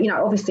 is that,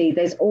 obviously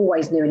there's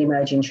always new and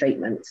emerging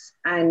treatments.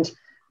 And,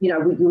 you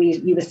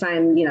were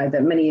saying,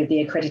 that many of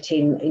the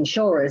accrediting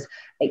insurers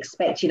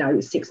expect,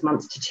 6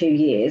 months to 2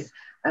 years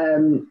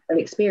of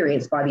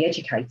experience by the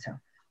educator.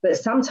 But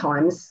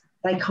sometimes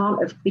they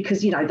can't have,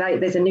 because,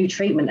 there's a new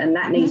treatment and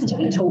that needs to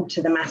be taught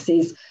to the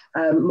masses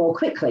more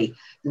quickly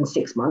than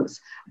 6 months.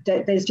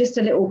 There's just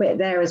a little bit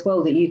there as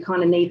well that you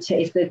kind of need to,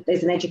 if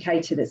there's an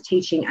educator that's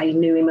teaching a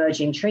new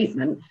emerging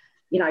treatment,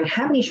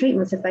 how many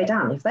treatments have they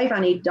done? If they've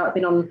only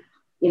been on,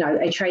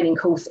 a training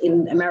course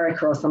in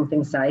America or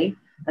something, say,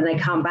 and they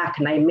come back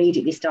and they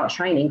immediately start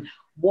training,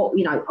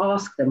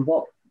 ask them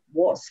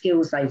what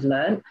skills they've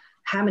learned,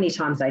 how many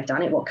times they've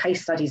done it, what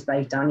case studies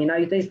they've done.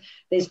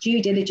 There's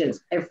due diligence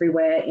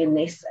everywhere in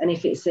this. And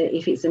if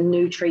it's a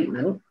new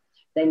treatment,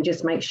 then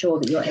just make sure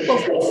that you're able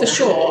for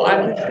sure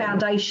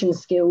foundation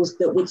skills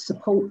that would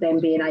support them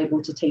being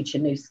able to teach a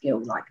new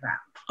skill like that.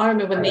 I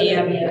remember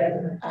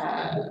when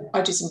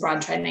I do some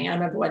brand training. I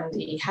remember when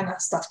the henna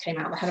stuff came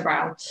out, the henna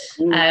brow,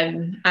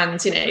 and I'm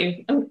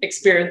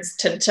experienced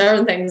tinter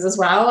and things as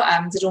well,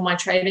 did all my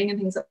training and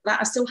things like that.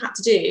 I still had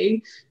to do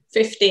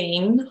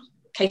 15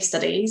 case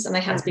studies, and they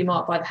had to be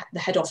marked by the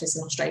head office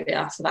in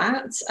Australia for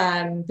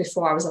that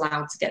before I was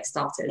allowed to get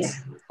started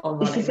on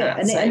running that.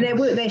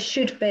 And there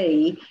should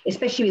be,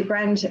 especially with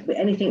brand,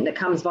 anything that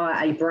comes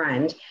via a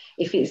brand,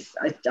 if it's,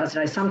 I don't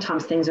know,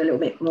 sometimes things are a little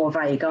bit more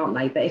vague, aren't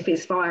they? But if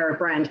it's via a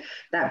brand,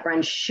 that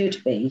brand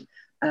should be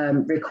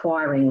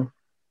requiring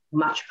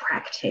much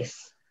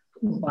practice.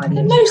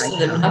 And most of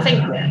them, I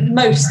think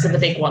most of the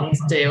big ones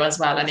do as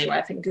well anyway.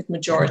 I think a good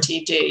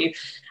majority do,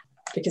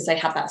 because they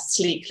have that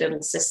sleek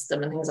little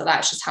system and things like that.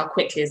 It's just how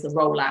quickly is the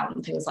rollout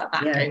and things like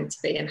that going to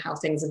be, and how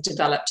things have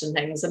developed and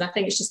things. And I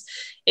think it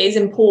is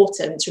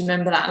important to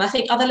remember that. And I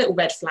think other little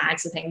red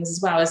flags and things as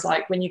well is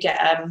like when you get,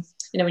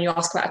 when you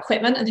ask about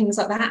equipment and things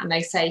like that, and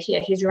they say,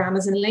 here's your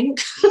Amazon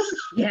link.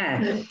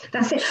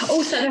 That's it.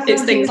 Also,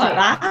 it's things like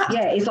that.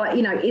 It's like,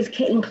 is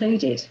kit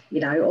included,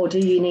 or do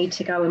you need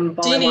to go and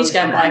buy? Do you need to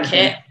go and buy a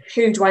kit?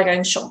 Who do I go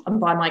and shop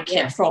and buy my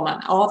kit from?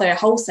 And are they a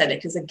wholesaler?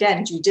 Because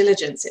again, due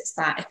diligence, it's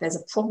that if there's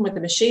a problem with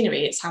the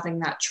machinery, it's having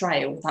that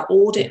trail, that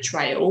audit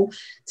trail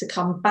to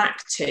come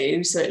back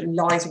to, so it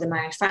lies with the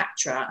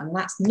manufacturer, and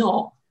that's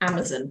not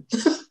Amazon.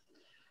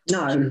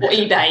 No. Or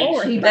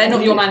eBay. They're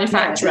not your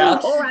manufacturer.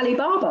 Yeah. Or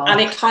Alibaba. And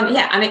it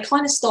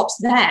kind of stops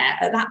there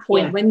at that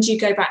point. Yeah. When do you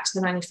go back to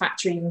the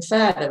manufacturer even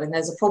further when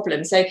there's a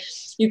problem? So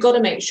you've got to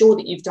make sure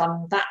that you've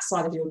done that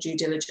side of your due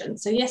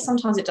diligence. So yes,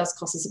 sometimes it does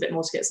cost us a bit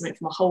more to get something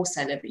from a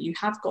wholesaler, but you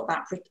have got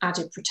that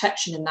added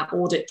protection in that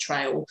audit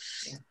trail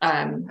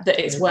that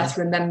it's worth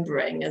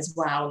remembering as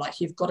well. Like,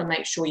 you've got to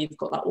make sure you've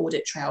got that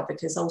audit trail,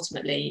 because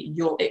ultimately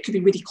it could be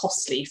really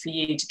costly for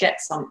you to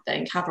get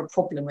something, have a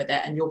problem with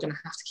it, and you're going to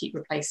have to keep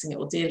replacing it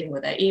or dealing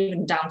with it,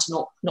 even down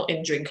to not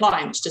injuring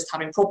clients, just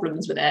having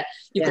problems with it.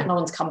 You've got no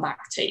one to come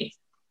back to.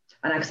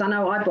 And because I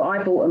know I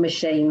bought a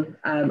machine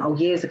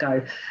years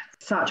ago,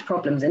 such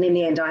problems, and in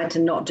the end I had to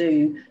not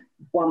do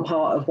one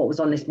part of what was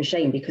on this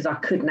machine because I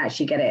couldn't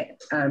actually get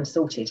it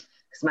sorted,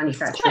 because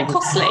manufacturing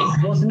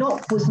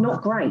was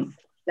not great.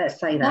 Let's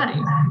say that.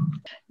 No.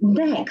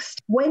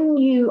 Next, when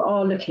you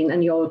are looking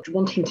and you're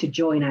wanting to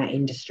join our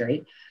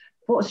industry,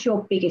 what's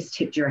your biggest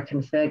tip, do you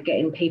reckon, for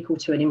getting people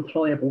to an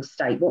employable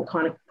state? What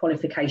kind of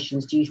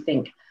qualifications do you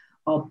think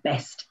are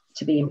best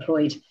to be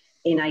employed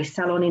in a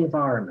salon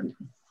environment?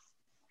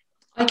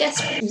 I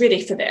guess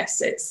really for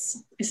this,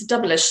 it's a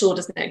double-edged sword,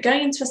 isn't it?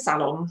 Going into a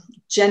salon,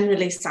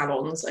 generally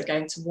salons are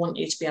going to want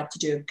you to be able to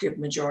do a good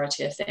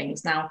majority of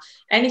things. Now,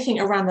 anything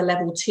around the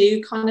level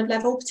 2 kind of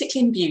level,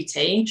 particularly in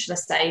beauty, should I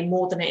say,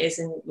 more than it is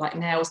in like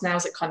nails.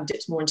 Nails, it kind of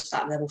dips more into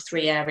that level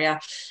 3 area.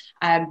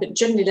 But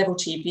generally level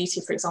 2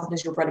 beauty, for example,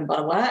 is your bread and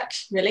butter work,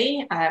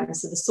 really.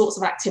 So the sorts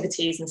of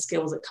activities and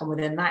skills that come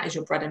within that is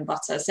your bread and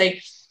butter. So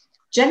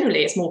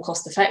generally, it's more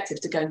cost effective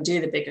to go and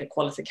do the bigger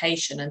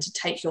qualification and to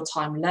take your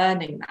time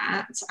learning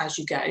that as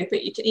you go.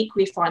 But you can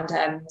equally find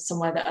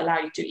somewhere that allow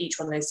you to do each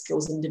one of those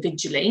skills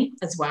individually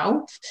as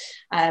well.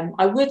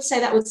 I would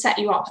say that would set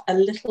you up a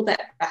little bit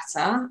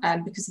better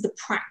because of the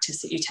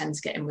practice that you tend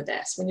to get in with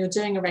this. When you're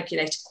doing a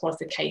regulated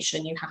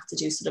qualification, you have to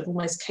do sort of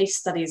almost case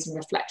studies and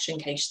reflection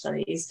case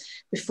studies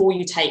before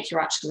you take your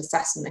actual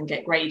assessment and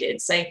get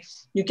graded. So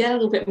you get a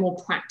little bit more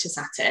practice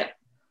at it.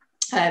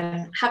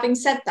 Having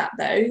said that,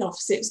 though,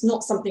 obviously it's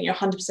not something you're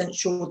 100%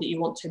 sure that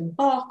you want to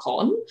embark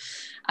on,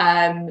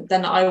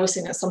 then I always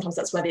think that sometimes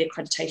that's where the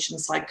accreditation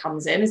side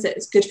comes in. Is that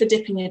it's good for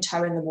dipping your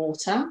toe in the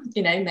water,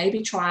 you know,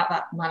 maybe try out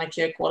that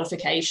manicure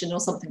qualification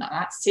or something like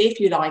that, see if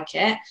you like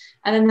it,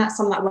 and then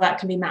some of that work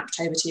can be mapped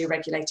over to your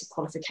regulated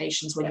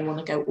qualifications when you want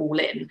to go all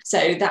in.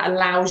 So that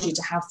allows you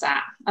to have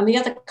that. And the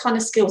other kind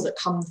of skills that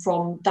come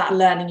from that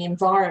learning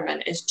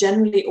environment is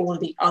generally all of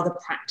the other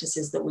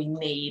practices that we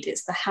need.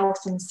 It's the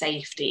health and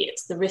safety,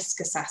 it's the risk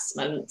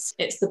assessments,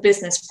 it's the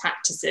business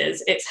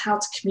practices, it's how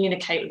to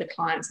communicate with the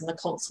clients and the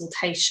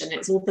consultation,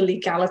 it's all the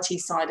legality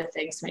side of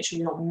things to make sure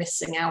you're not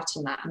missing out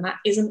on that. And that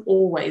isn't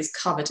always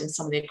covered in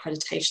some of the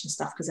accreditation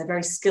stuff because they're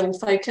very skill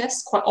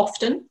focused, quite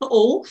often, not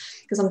all,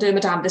 because I'm doing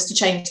my damnedest to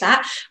change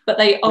that, but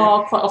they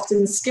are quite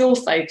often skill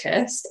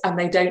focused, and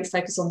they don't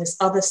focus on this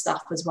other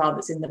stuff as well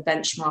that's in the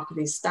benchmark of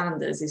these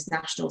standards, these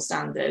national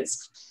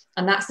standards.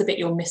 And that's the bit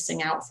you're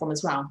missing out from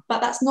as well. But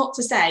that's not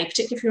to say,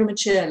 particularly if you're a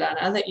mature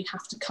learner, that you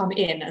have to come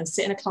in and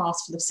sit in a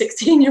class full of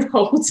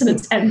 16-year-olds and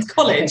attend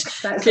college,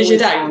 because you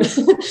don't.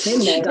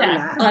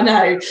 I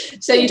know.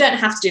 So you don't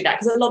have to do that,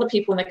 because a lot of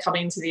people, when they're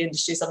coming into the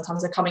industry,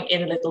 sometimes they're coming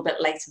in a little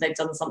bit later, they've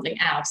done something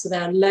else. So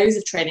there are loads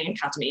of training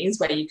academies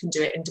where you can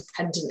do it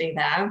independently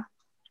there.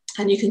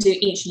 And you can do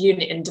each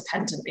unit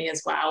independently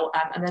as well.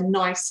 And then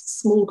nice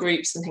small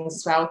groups and things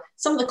as well.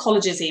 Some of the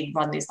colleges even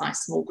run these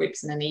nice small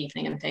groups in an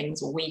evening and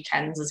things, or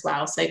weekends as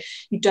well. So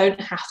you don't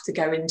have to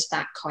go into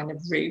that kind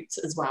of route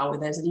as well.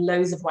 There's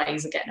loads of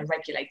ways of getting a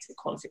regulated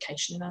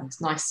qualification in a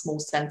nice small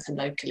centre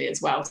locally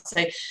as well.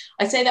 So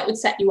I'd say that would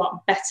set you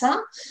up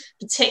better,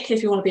 particularly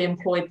if you want to be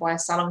employed by a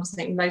salon, because I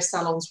think most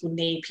salons will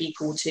need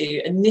people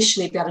to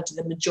initially be able to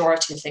do the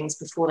majority of things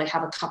before they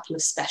have a couple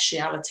of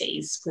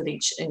specialities with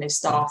each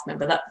staff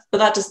member. But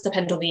that does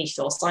depend on the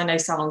ethos. I know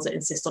salons that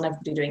insist on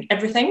everybody doing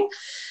everything,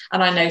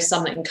 and I know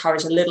some that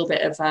encourage a little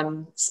bit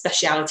of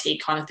speciality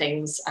kind of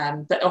things.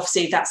 But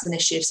obviously that's an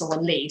issue if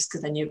someone leaves,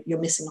 because then you're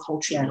missing the whole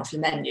treatment off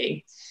your menu.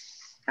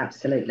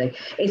 Absolutely.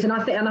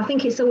 I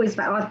think it's always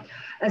about,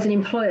 as an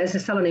employer, as a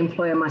salon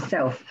employer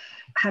myself,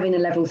 having a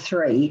level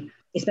 3,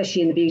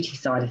 especially in the beauty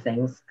side of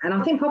things. And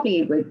I think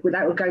probably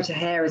that would go to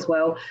hair as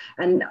well.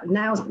 And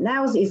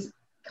nails is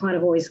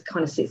always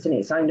sits in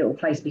its own little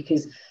place,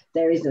 because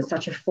there isn't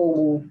such a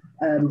formal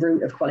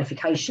route of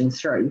qualification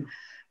through.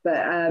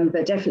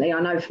 But definitely,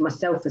 I know for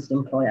myself as an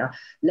employer,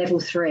 level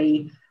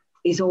 3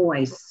 is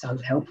always so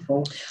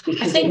helpful.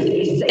 Because I think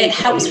it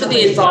helps with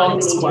the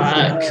advanced work.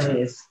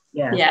 Areas.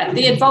 Yeah,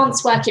 the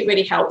advanced work it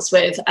really helps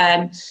with.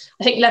 I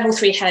think level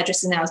 3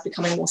 hairdressing now is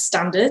becoming more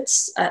standard,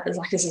 as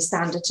a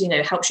standard,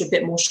 helps you a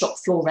bit more shop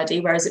floor ready,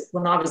 whereas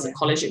when I was at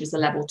college, it was the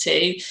level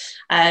 2.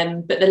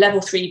 But the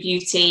level 3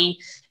 beauty,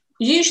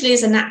 usually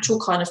is a natural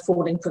kind of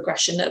falling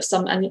progression of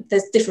some, and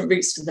there's different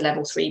routes for the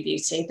level 3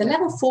 beauty. The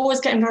level 4 is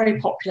getting very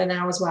popular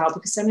now as well,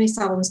 because so many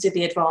salons do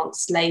the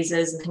advanced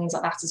lasers and things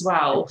like that as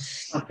well.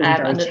 I've been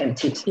very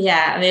tempted.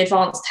 Yeah, and the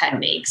advanced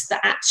techniques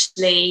that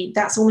actually,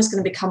 that's almost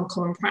going to become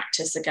common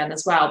practice again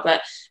as well.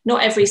 But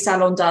not every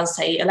salon does,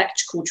 say,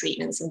 electrical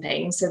treatments and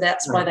things. So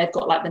that's why they've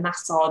got like the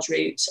massage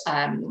route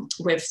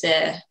with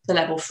the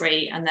level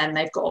 3. And then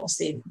they've got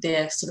obviously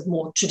the sort of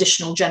more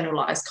traditional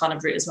generalized kind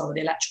of route as well with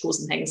the electricals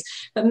and things.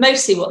 But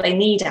mostly what they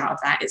need out of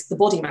that is the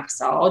body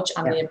massage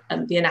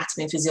and the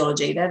anatomy and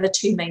physiology. They're the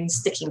two main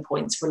sticking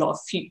points for a lot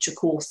of future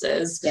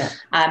courses.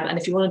 And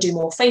if you want to do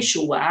more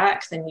facial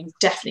work, then you've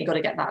definitely got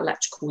to get that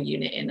electrical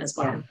unit in as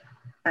well.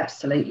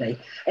 Absolutely.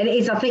 And it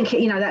is, I think,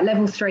 that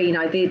level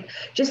 3,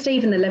 just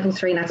even the level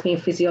 3 anatomy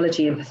and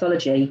physiology and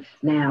pathology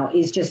now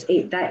is just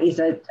that is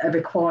a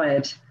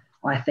required,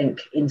 I think,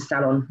 in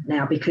salon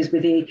now, because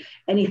with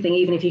anything,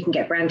 even if you can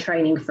get brand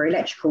training for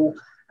electrical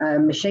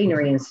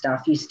machinery and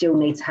stuff, you still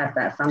need to have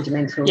that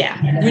fundamental.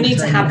 You need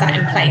to have that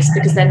in place,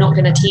 because they're not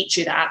going to teach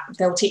you that.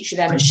 They'll teach you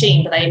their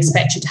machine, but they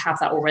expect you to have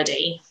that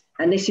already.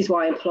 And this is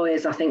why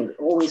employers, I think,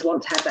 always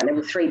want to have that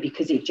level 3,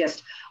 because it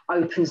just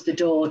opens the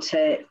door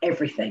to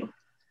everything.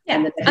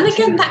 And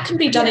again, that can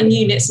be done in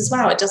units as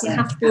well. It doesn't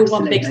have to be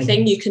one big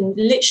thing. You can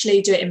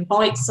literally do it in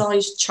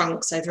bite-sized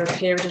chunks over a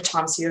period of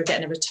time, so you're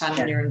getting a return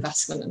on your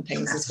investment and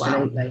things as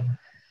well.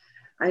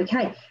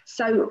 Okay,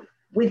 so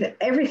with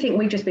everything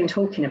we've just been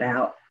talking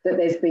about, that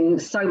there's been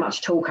so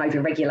much talk over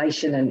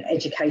regulation and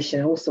education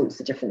and all sorts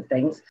of different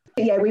things.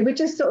 We were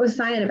just sort of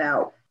saying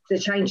about the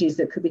changes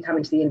that could be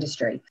coming to the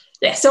industry.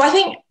 So I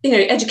think,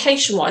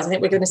 education-wise, I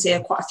think we're going to see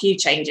quite a few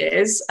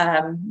changes,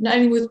 not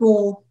only with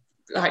more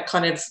like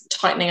kind of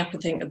tightening up, I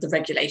think, of the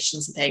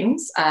regulations and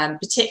things,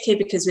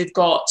 particularly because we've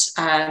got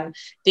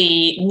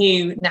the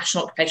new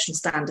national occupational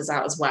standards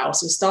out as well.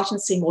 So we're starting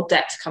to see more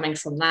depth coming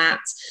from that,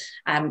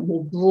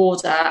 more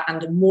broader,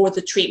 and more of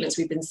the treatments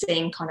we've been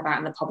seeing kind of out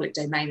in the public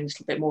domain a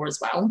little bit more as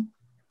well.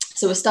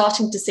 So we're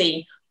starting to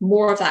see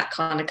more of that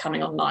kind of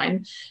coming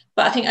online.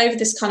 But I think over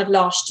this kind of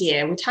last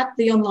year, we've had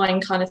the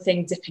online kind of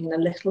thing dipping in a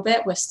little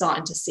bit. We're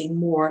starting to see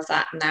more of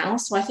that now.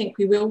 So I think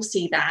we will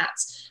see that,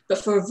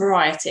 but for a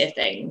variety of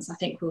things. I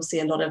think we'll see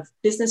a lot of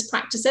business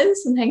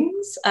practices and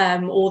things,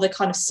 all the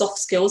kind of soft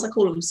skills. I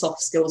call them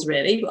soft skills,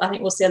 really. But I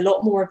think we'll see a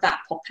lot more of that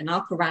popping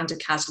up around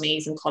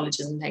academies and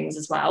colleges and things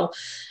as well.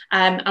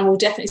 And we'll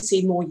definitely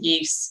see more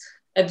use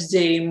of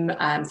Zoom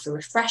for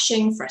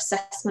refreshing, for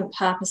assessment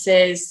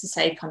purposes, to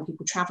save kind of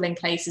people travelling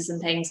places and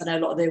things. I know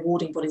a lot of the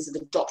awarding bodies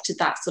have adopted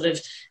that sort of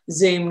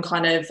Zoom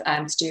kind of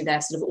to do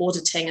their sort of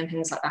auditing and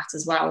things like that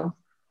as well.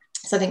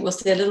 So I think we'll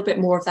see a little bit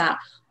more of that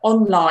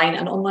online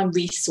and online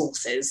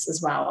resources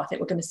as well. I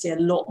think we're going to see a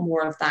lot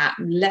more of that,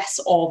 less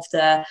of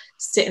the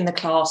sit in the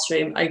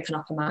classroom, open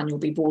up a manual,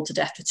 be bored to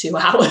death for 2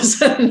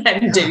 hours and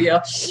then do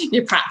your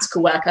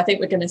practical work. I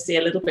think we're going to see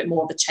a little bit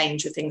more of a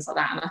change with things like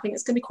that. And I think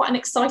it's going to be quite an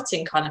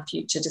exciting kind of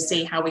future to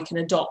see how we can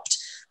adopt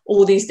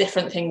all these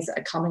different things that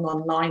are coming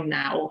online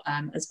now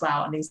as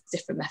well, and these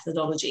different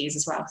methodologies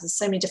as well. There's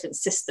so many different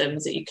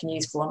systems that you can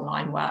use for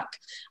online work,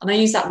 and I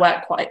use that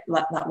word quite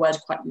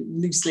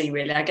loosely,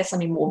 really. I guess I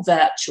mean more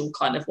virtual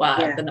kind of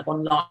work than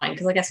online,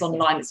 because I guess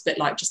online it's a bit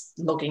like just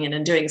logging in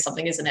and doing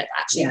something, isn't it?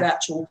 But actually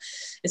virtual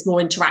is more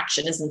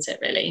interaction, isn't it,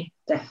 really?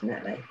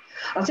 Definitely.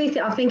 I think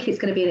it's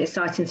going to be an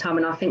exciting time,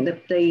 and I think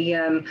that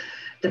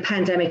the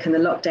pandemic and the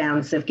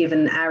lockdowns have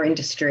given our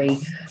industry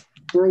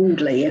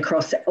broadly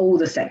across all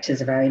the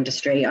sectors of our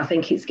industry, I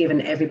think it's given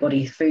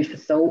everybody food for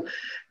thought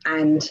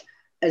and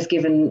has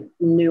given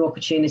new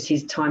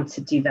opportunities, time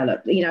to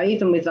develop.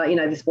 Even with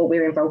this, what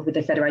we're involved with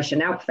the Federation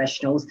Now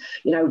Professionals,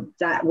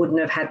 that wouldn't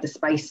have had the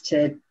space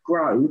to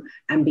grow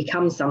and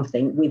become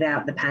something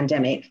without the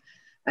pandemic.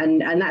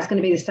 And that's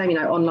going to be the same,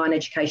 online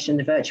education,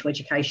 the virtual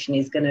education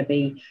is going to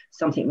be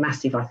something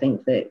massive, I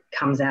think, that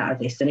comes out of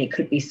this, and it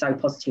could be so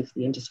positive for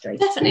the industry.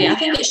 Definitely. I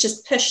think it's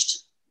just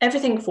pushed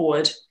everything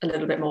forward a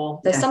little bit more.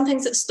 There's some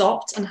things that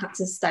stopped and had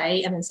to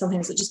stay, and then some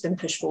things that just been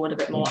pushed forward a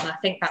bit more. And I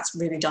think that's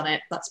really done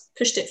it. That's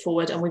pushed it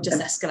forward, and we've just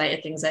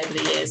escalated things over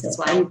the years as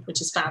well, which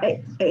is fab.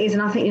 It is,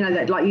 and I think,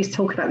 that like you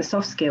talk about the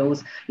soft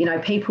skills,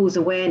 people's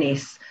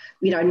awareness,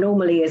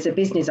 normally as a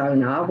business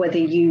owner, whether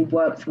you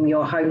work from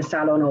your home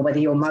salon or whether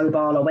you're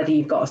mobile or whether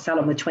you've got a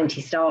salon with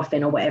 20 staff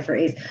in or whatever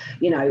it is,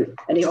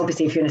 and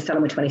obviously if you're in a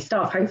salon with 20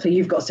 staff, hopefully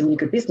you've got some really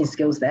good business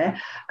skills there.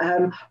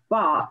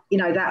 But,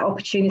 that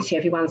opportunity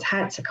everyone's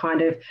had to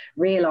kind of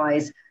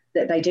realise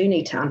that they do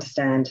need to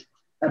understand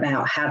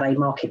about how they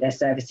market their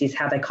services,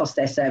 how they cost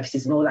their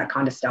services and all that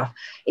kind of stuff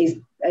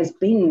has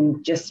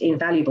been just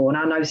invaluable. And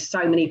I know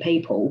so many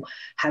people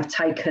have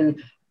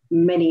taken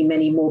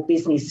many more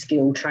business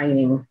skill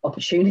training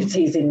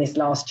opportunities in this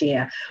last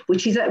year,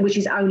 which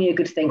is only a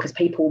good thing, because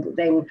people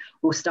then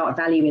will start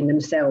valuing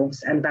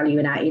themselves and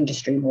valuing our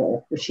industry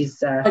more, which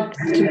is I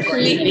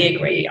completely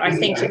agree. I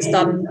think it's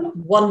done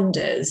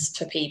wonders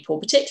for people,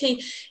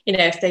 particularly, you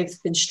know, if they've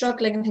been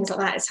struggling and things like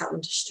that. It's helped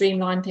them to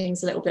streamline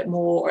things a little bit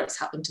more, or it's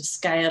helped them to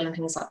scale and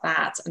things like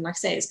that. And like I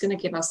say, it's going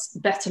to give us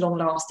better long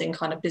lasting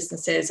kind of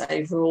businesses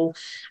overall.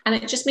 And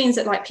it just means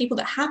that like people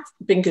that have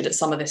been good at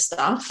some of this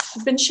stuff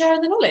have been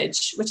sharing the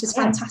knowledge, which is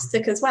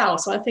fantastic as well.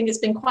 So I think it's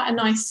been quite a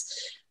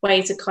nice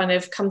way to kind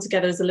of come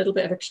together as a little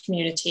bit of a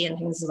community and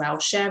things as well,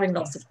 sharing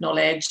lots of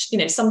knowledge. You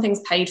know, some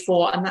things paid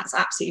for, and that's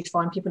absolutely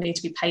fine. People need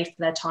to be paid for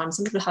their time.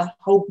 Some people have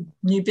whole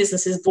new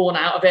businesses born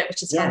out of it,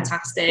 which is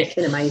fantastic. It's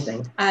been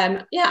amazing.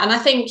 And I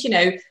think, you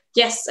know,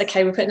 yes,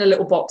 okay, we're putting in a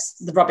little box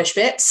the rubbish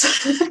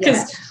bits,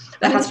 because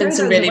there has been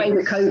some really,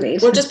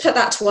 we'll just put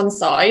that to one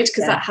side,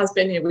 because that has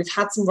been, you know, we've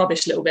had some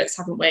rubbish little bits,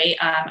 haven't we?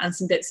 And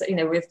some bits that, you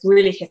know, we've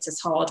really hit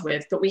us hard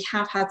with, but we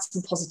have had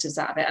some positives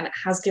out of it, and it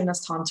has given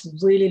us time to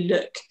really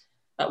look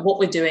at what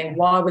we're doing,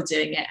 why we're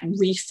doing it, and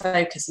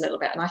refocus a little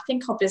bit. And I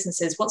think our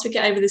businesses, once we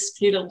get over this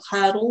few little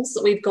hurdles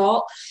that we've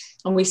got,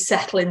 and we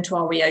settle into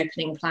our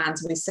reopening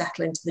plans, and we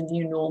settle into the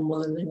new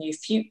normal and the new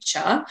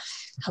future,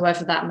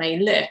 however that may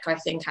look, I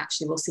think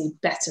actually we'll see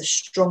better,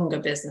 stronger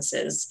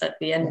businesses at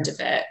the end of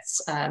it,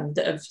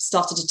 that have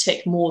started to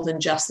tick more than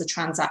just the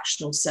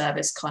transactional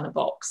service kind of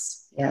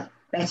box. Yeah,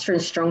 better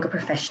and stronger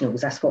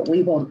professionals. That's what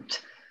we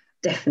want.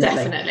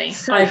 Definitely.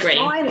 So I agree.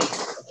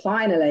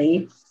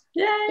 Finally,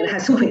 it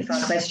has some quick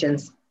fire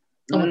questions.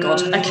 Oh my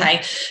God,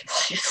 okay.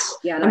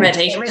 Yeah, no, I'm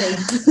ready.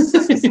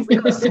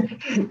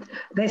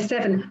 There's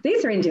 7.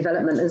 These are in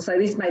development, and so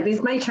this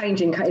may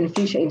change in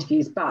future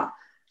interviews, but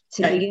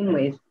to begin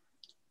with,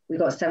 we've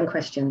got 7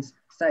 questions.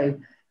 So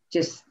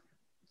just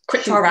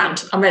quick fire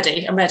round. I'm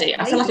ready.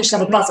 I feel like I should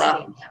have a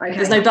buzzer. Okay.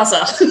 There's no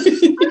buzzer.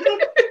 Okay.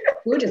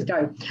 We'll just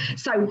go.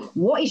 So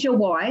what is your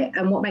why,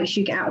 and what makes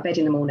you get out of bed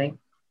in the morning?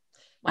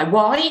 My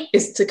why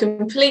is to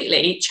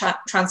completely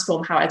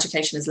transform how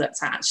education is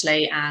looked at,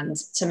 actually, and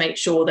to make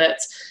sure that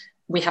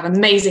we have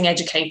amazing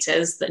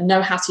educators that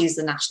know how to use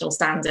the national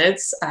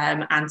standards,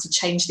 and to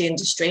change the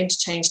industry and to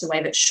change the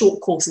way that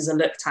short courses are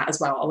looked at as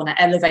well. I want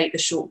to elevate the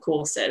short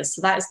courses.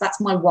 So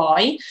that's my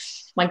why.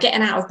 My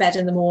getting out of bed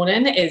in the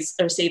morning is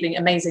receiving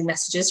amazing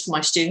messages from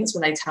my students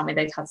when they tell me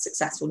they've had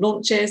successful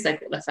launches, they've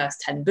got their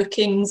first 10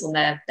 bookings on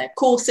their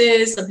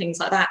courses and things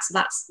like that. So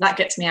that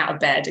gets me out of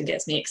bed and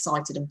gets me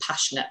excited and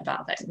passionate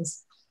about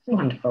things.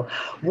 Wonderful.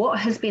 What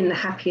has been the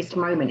happiest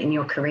moment in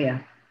your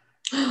career?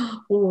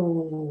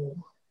 Oh,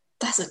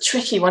 that's a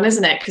tricky one,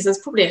 isn't it? Because there's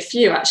probably a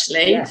few,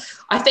 actually. Yeah.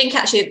 I think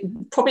actually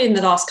probably in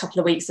the last couple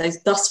of weeks,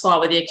 thus far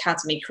with the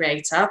Academy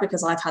Creator,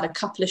 because I've had a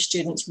couple of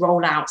students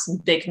roll out some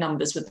big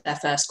numbers with their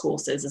first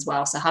courses as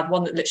well. So I had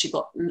one that literally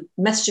got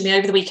messaging me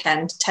over the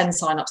weekend, 10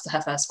 sign-ups to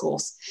her first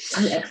course.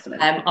 Oh,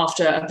 excellent.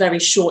 After a very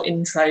short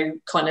intro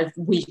kind of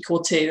week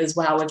or two as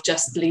well, with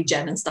just lead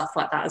gen and stuff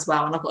like that as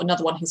well. And I've got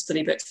another one who's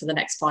fully booked for the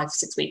next 5 or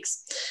 6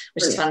 weeks,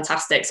 which is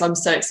fantastic. So I'm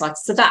so excited.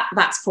 So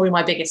that's probably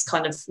my biggest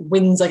kind of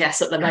wins, I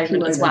guess, at the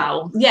moment as well.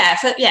 Yeah,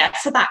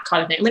 for that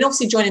kind of thing. I mean,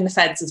 obviously joining the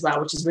feds as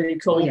well, which is really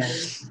cool. Yeah.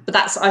 But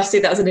I see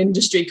that as an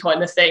industry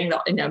kind of thing,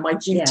 that, you know, my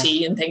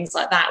duty and things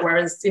like that.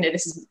 Whereas, you know,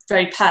 this is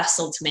very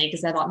personal to me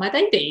because they're like my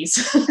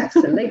babies.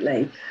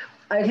 Absolutely.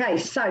 Okay,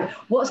 so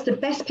what's the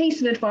best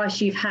piece of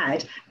advice you've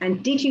had,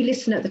 and did you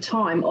listen at the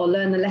time or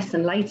learn the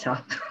lesson later?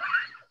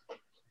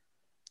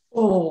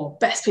 Oh,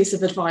 best piece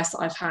of advice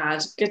that I've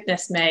had.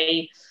 Goodness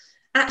me.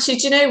 Actually,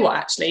 do you know what,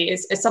 actually,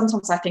 is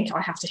sometimes I think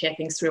I have to hear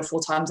things 3 or 4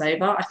 times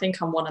over. I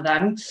think I'm one of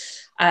them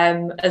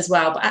as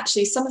well. But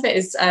actually, some of it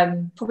is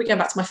probably going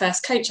back to my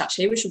first coach,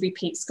 actually, which would be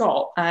Pete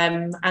Scott.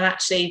 And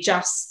actually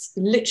just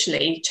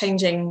literally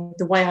changing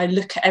the way I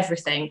look at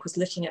everything was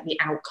looking at the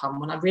outcome.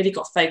 When I really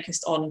got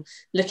focused on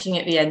looking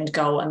at the end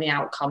goal and the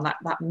outcome,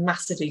 that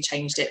massively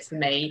changed it for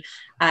me.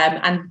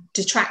 And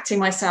detracting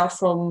myself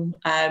from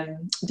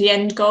the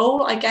end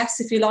goal, I guess,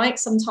 if you like,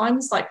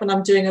 sometimes, like when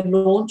I'm doing a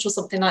launch or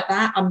something like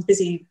that, I'm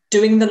busy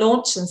doing the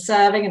launch and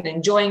serving and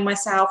enjoying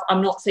myself.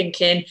 I'm not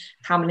thinking,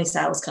 how many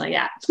sales can I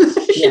get?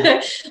 You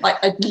know, like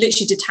I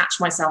literally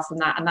detach myself from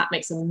that, and that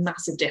makes a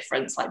massive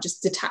difference. Like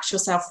just detach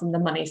yourself from the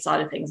money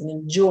side of things and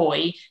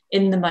enjoy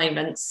in the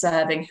moment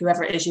serving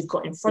whoever it is you've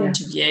got in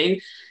front of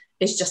you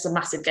is just a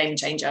massive game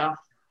changer.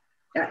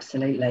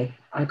 Absolutely.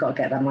 I've got to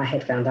get that in my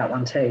head around that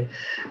one too.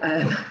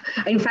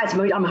 In fact,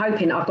 I'm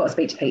hoping I've got to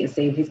speak to Pete and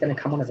see if he's going to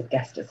come on as a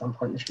guest at some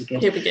point, which would be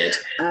good. He'll be good.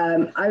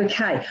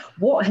 Okay.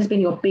 What has been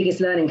your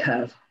biggest learning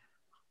curve?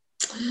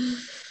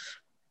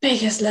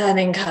 Biggest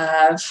learning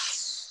curve,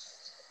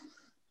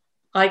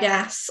 I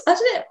guess. I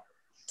don't know.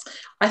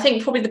 I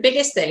think probably the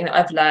biggest thing that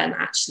I've learned,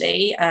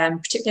 actually,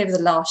 particularly over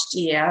the last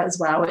year as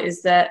well,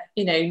 is that,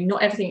 you know,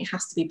 not everything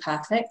has to be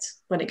perfect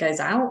when it goes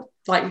out.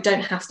 Like, you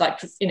don't have to, like,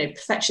 you know,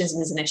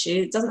 perfectionism is an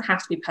issue. It doesn't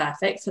have to be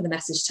perfect for the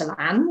message to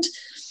land.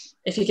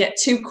 If you get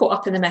too caught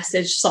up in the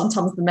message,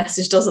 sometimes the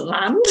message doesn't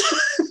land.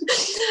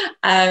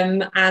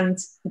 and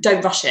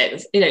don't rush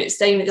it. You know, it's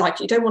saying like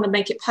you don't want to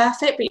make it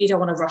perfect, but you don't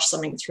want to rush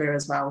something through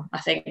as well. I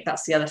think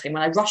that's the other thing.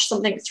 When I rush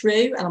something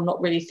through and I'm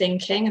not really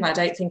thinking, and I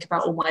don't think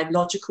about all my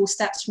logical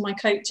steps from my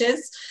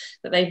coaches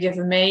that they've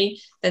given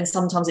me, then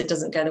sometimes it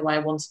doesn't go the way I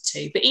want it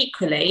to. But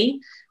equally,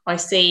 I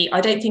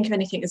don't think of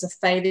anything as a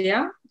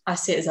failure. I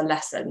see it as a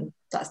lesson.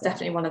 That's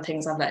definitely one of the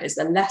things I've learned, is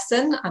a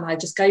lesson, and I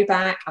just go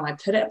back and I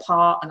put it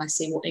apart and I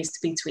see what needs to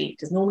be tweaked,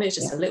 because normally it's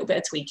just a little bit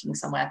of tweaking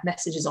somewhere,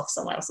 messages off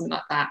somewhere or something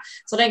like that.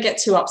 So I don't get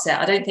too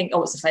upset. I don't think,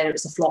 oh, it's a failure,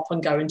 it's a flop,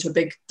 and go into a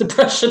big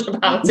depression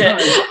about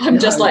it. I'm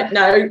just like,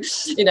 no,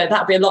 you know,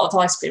 that'd be a lot of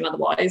ice cream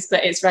otherwise.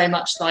 But it's very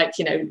much like,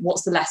 you know,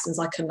 what's the lessons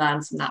I can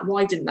learn from that?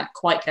 Why didn't that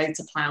quite go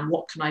to plan?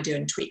 What can I do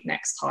and tweak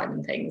next time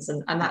and things?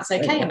 And that's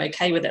okay. I'm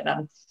okay with it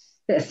then.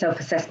 Bit of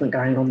self-assessment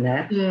going on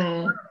there.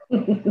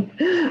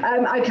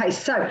 Okay,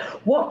 so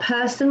what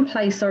person,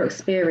 place or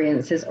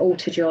experience has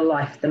altered your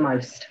life the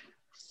most?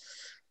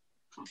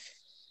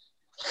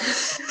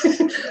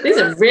 These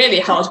are really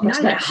hard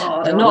questions.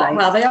 They're not,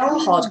 well, they are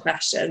hard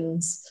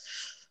questions.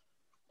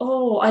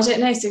 Oh, I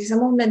don't know, because I'm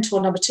on mentor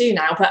number 2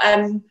 now, but I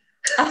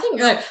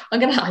think I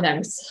know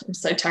I'm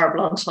so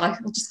terrible, aren't I? I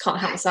just can't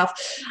help myself.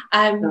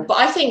 But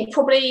I think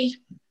probably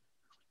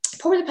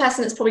the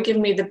person that's probably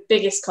given me the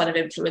biggest kind of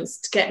influence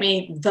to get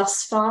me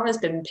thus far has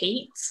been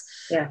Pete.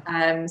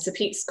 So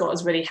Pete Scott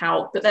has really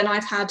helped, but then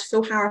I've had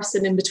Phil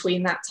Harrison in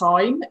between that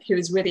time, who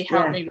has really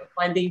helped me with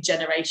my lead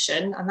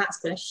generation, and that's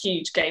been a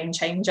huge game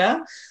changer.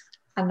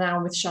 And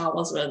now with Shah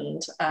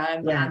Osmond,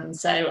 and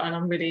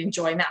I'm really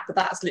enjoying that. But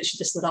that's literally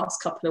just the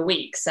last couple of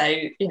weeks. So,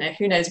 you know,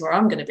 who knows where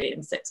I'm going to be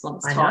in 6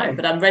 months' time?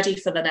 But I'm ready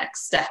for the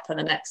next step and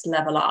the next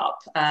level up.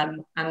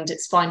 And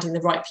it's finding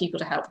the right people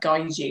to help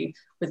guide you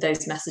with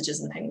those messages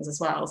and things as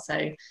well.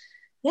 So,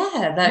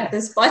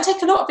 I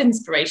take a lot of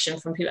inspiration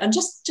from people, and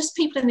just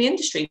people in the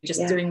industry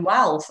doing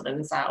well for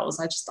themselves.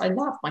 I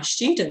love my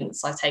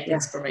students. I take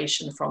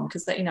inspiration from,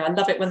 because I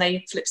love it when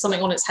they flip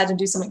something on its head and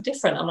do something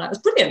different. I'm like,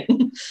 that's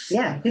brilliant.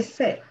 Yeah, this is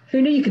it.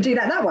 Who knew you could do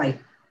that way?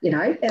 You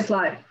know, it's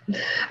like,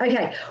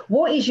 okay,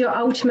 what is your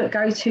ultimate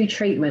go-to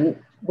treatment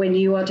when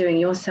you are doing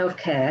your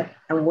self-care,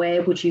 and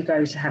where would you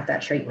go to have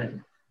that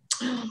treatment?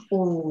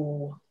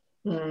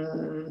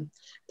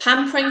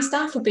 Pampering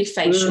stuff would be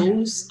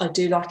facials. I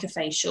do like a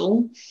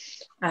facial,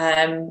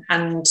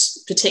 and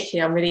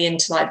particularly I'm really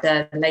into like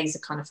the laser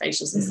kind of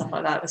facials and stuff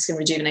like that, the skin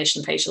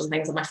rejuvenation facials and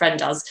things that my friend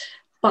does.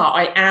 But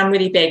I am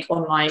really big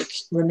on like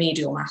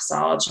remedial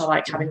massage. I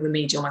like having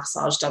remedial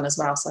massage done as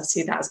well, so I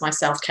see that as my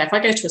self-care. If I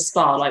go to a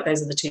spa, like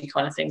those are the 2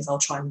 kind of things I'll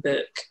try and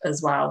book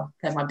as well.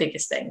 They're my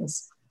biggest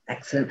things.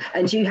 Excellent.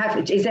 And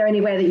is there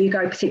anywhere that you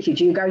go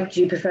particularly?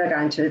 Do you prefer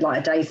going to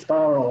like a day spa,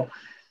 or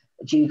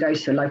do you go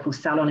to a local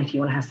salon if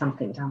you want to have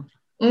something done?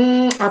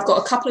 I've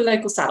got a couple of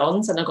local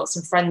salons, and I've got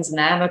some friends in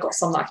there, and I've got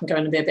some that I can go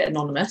in and be a bit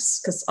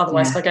anonymous, because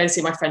otherwise if I go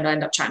see my friend I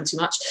end up chatting too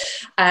much,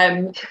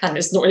 and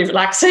it's not really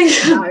relaxing.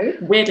 No.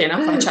 Weirdly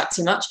enough, I chat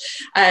too much.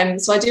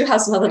 So I do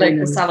have some other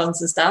local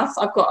salons and stuff.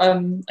 I've got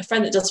a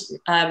friend that does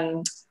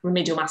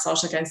remedial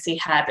massage. I go and see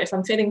her. But if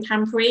I'm feeling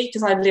pampery,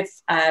 because I live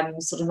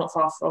sort of not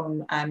far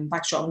from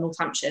Bagshot in North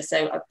Hampshire,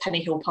 so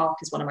Penny Hill Park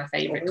is one of my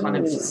favourite kind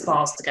of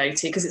spas to go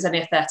to, because it's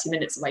only 30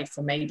 minutes away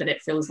from me, but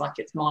it feels like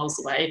it's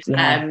miles away.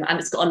 And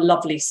it's got a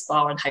lovely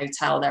spa and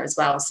hotel there as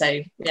well.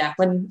 So yeah,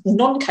 when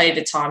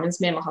non-COVID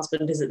times, me and my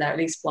husband visit there at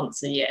least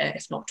once a year,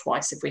 if not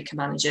twice, if we can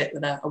manage it,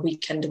 with a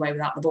weekend away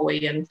without the boy,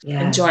 and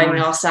enjoying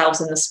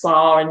ourselves in the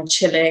spa and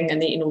chilling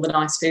and eating all the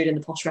nice food in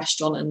the posh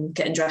restaurant and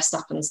getting dressed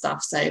up and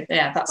stuff. So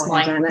yeah, that's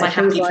my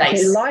happy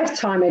place. A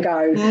lifetime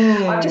ago.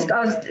 I've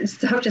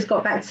just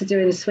got back to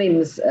doing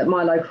swims at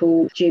my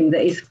local gym.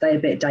 They're a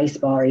bit day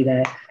spa-y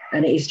there,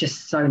 and it is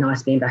just so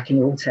nice being back in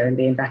the water and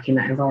being back in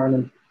that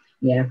environment.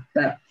 Yeah,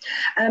 but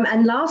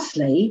and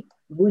lastly,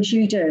 would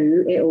you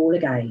do it all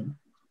again?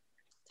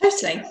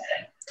 Totally.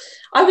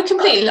 I would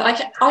completely.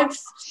 I've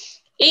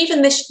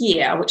even this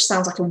year, which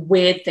sounds like a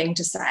weird thing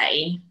to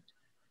say,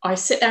 I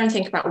sit there and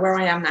think about where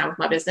I am now with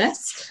my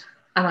business.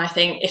 And I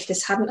think if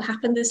this hadn't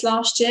happened this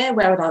last year,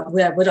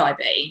 where would I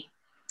be?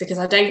 Because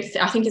I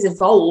think it's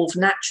evolved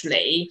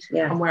naturally,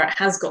 and where it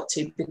has got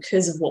to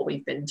because of what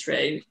we've been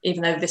through,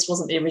 even though this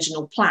wasn't the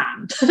original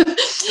plan.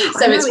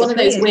 So it's one of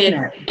those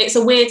weird, it's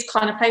a weird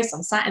kind of place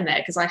I'm sat in there,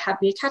 because I had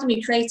the Academy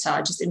Creator,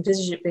 I just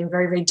envisaged it being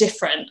very, very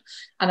different,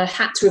 and I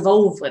had to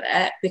evolve with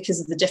it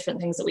because of the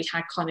different things that we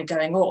had kind of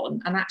going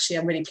on. And actually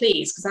I'm really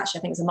pleased, because actually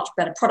I think it's a much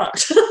better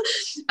product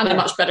and a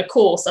much better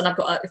course, and I've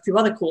got a few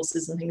other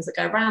courses and things that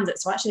go around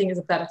it, so I actually think it's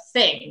a better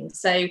thing.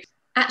 So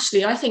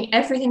actually, I think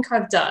everything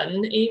I've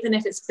done, even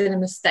if it's been a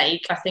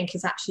mistake, I think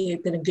has actually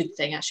been a good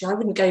thing. Actually, I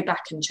wouldn't go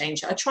back and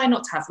change it. I try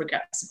not to have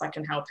regrets if I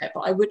can help it,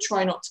 but I would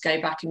try not to go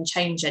back and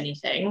change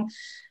anything,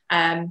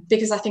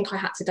 because I think I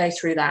had to go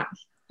through that.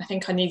 I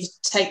think I needed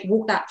to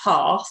walk that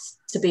path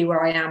to be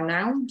where I am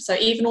now. So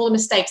even all the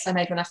mistakes I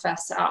made when I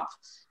first set up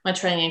my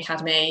training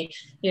academy,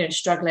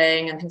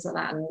 struggling and things like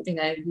that, and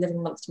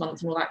living month to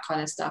month and all that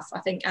kind of stuff, I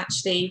think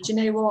actually, do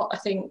you know what? I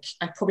think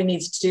I probably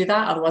needed to do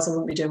that. Otherwise, I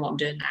wouldn't be doing what I'm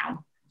doing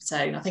now. So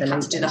I think I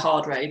had to do the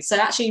hard road. So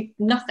actually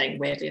nothing,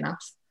 weirdly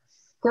enough.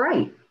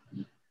 Great.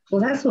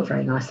 Well, that's all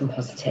very nice and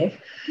positive.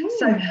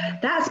 So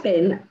that's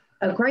been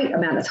a great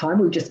amount of time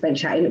we've just spent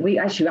chatting.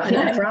 I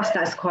think for us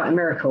that's quite a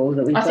miracle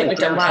that we've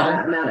done well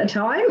that amount of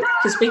time.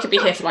 Because we could be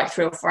here for like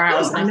 3 or 4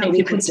 hours, and I think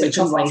we could switch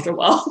off after a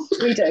while.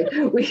 We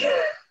do.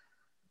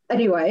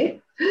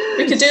 Anyway.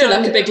 We could do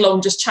like a big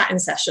long just chatting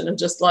session and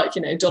just like,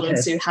 Donna and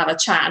Sue have a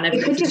chat and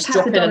everybody could just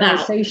drop in and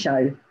out. Sue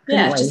show,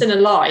 just in a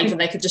live, and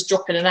they could just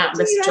drop in and out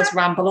and just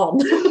ramble on.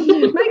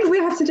 Maybe we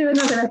have to do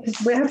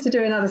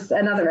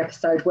another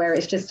episode where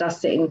it's just us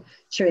sitting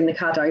chewing the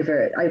cud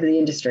over the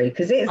industry,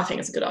 because I think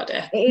it's a good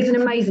idea. It is an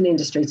amazing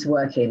industry to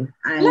work in,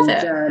 and love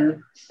it.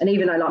 And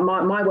even though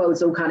like my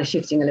world's all kind of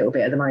shifting a little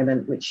bit at the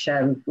moment, which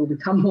will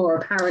become more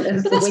apparent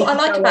as that's what I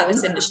like about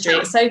this industry.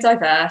 It's so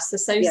diverse.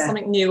 There's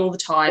something new all the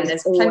time.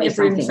 There's plenty of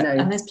room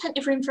and there's plenty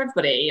of room for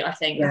everybody. I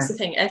think that's the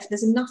thing. If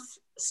there's enough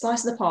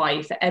slice of the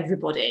pie for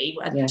everybody,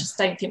 I just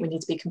don't think we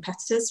need to be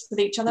competitors with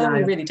each other.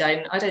 We really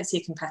don't. I don't see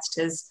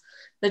competitors.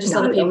 They're just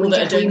other people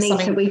that are doing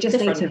something we just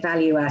different. Need to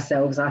value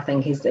ourselves, I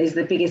think, is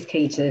the biggest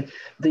key to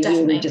the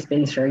year we've just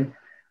been through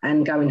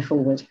and going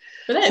forward.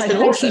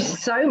 Thank you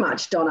so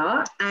much,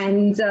 Donna.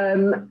 And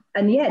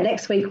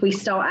next week we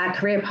start our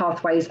career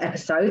pathways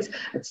episodes,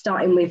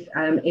 starting with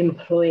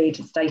employed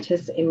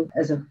status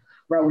as a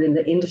role in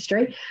the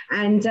industry.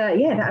 And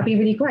that would be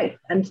really great.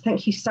 And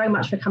thank you so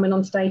much for coming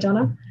on today,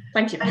 Donna.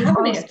 Thank you for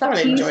having me. I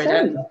thoroughly enjoyed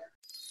it.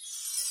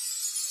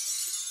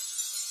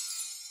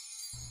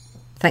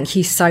 Thank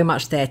you so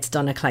much there to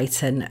Donna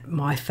Clayton,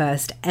 my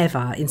first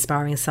ever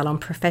Inspiring Salon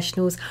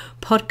Professionals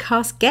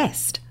podcast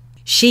guest.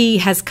 She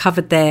has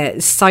covered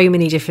there so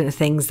many different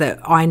things that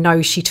I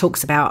know she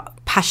talks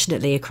about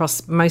passionately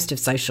across most of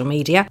social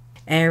media.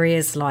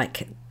 Areas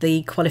like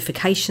the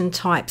qualification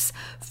types,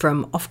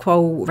 from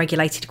off-qual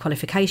regulated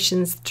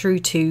qualifications through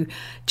to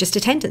just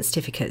attendance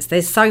certificates.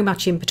 There's so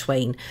much in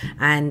between,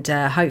 and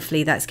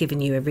hopefully that's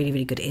given you a really,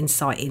 really good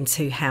insight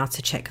into how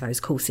to check those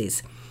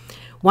courses.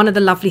 One of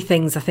the lovely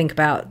things I think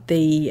about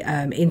the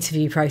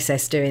interview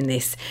process doing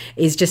this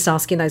is just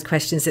asking those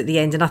questions at the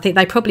end. And I think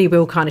they probably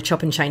will kind of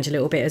chop and change a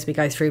little bit as we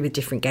go through with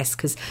different guests,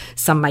 because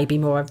some may be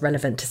more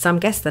relevant to some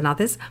guests than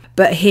others.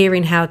 But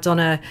hearing how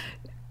Donna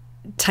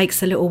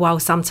takes a little while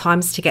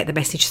sometimes to get the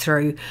message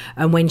through,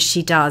 and when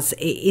she does,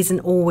 it isn't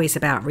always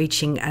about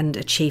reaching and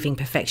achieving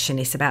perfection.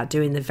 It's about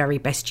doing the very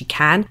best you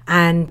can,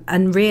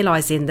 and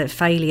realizing that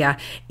failure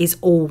is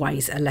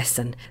always a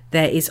lesson.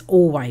 There is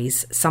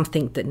always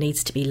something that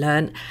needs to be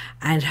learned,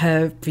 and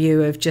her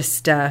view of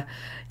just a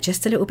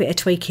little bit of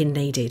tweaking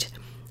needed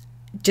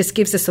just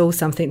gives us all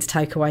something to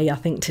take away, I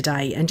think,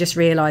 today, and just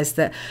realize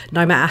that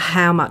no matter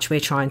how much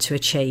we're trying to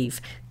achieve,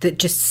 that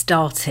just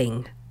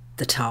starting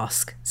the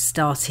task,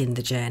 starting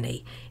the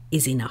journey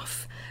is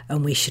enough,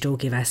 and we should all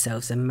give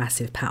ourselves a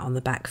massive pat on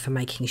the back for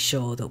making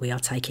sure that we are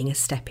taking a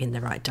step in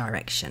the right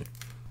direction.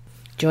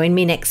 Join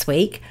me next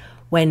week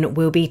when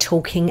we'll be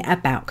talking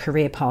about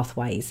career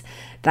pathways.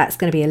 That's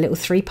going to be a little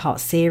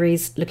 3-part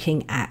series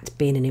looking at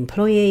being an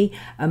employee,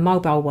 a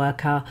mobile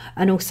worker,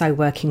 and also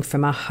working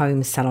from a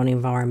home salon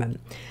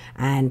environment,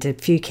 and a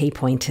few key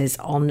pointers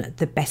on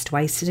the best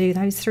ways to do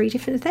those 3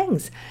 different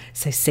things.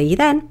 So see you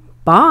then.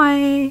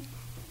 Bye.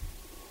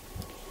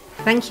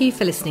 Thank you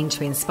for listening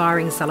to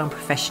Inspiring Salon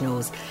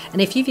Professionals.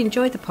 And if you've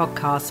enjoyed the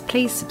podcast,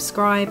 please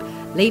subscribe,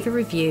 leave a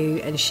review,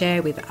 and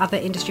share with other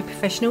industry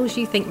professionals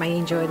you think may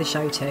enjoy the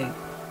show too.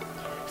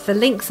 For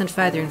links and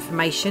further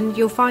information,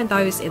 you'll find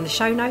those in the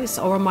show notes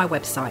or on my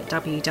website,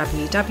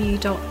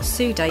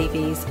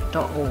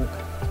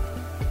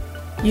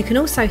 www.suedavies.org. You can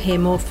also hear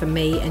more from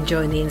me and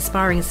join the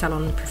Inspiring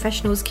Salon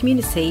Professionals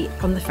community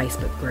on the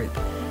Facebook group.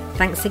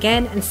 Thanks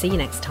again, and see you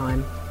next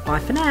time. Bye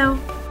for now.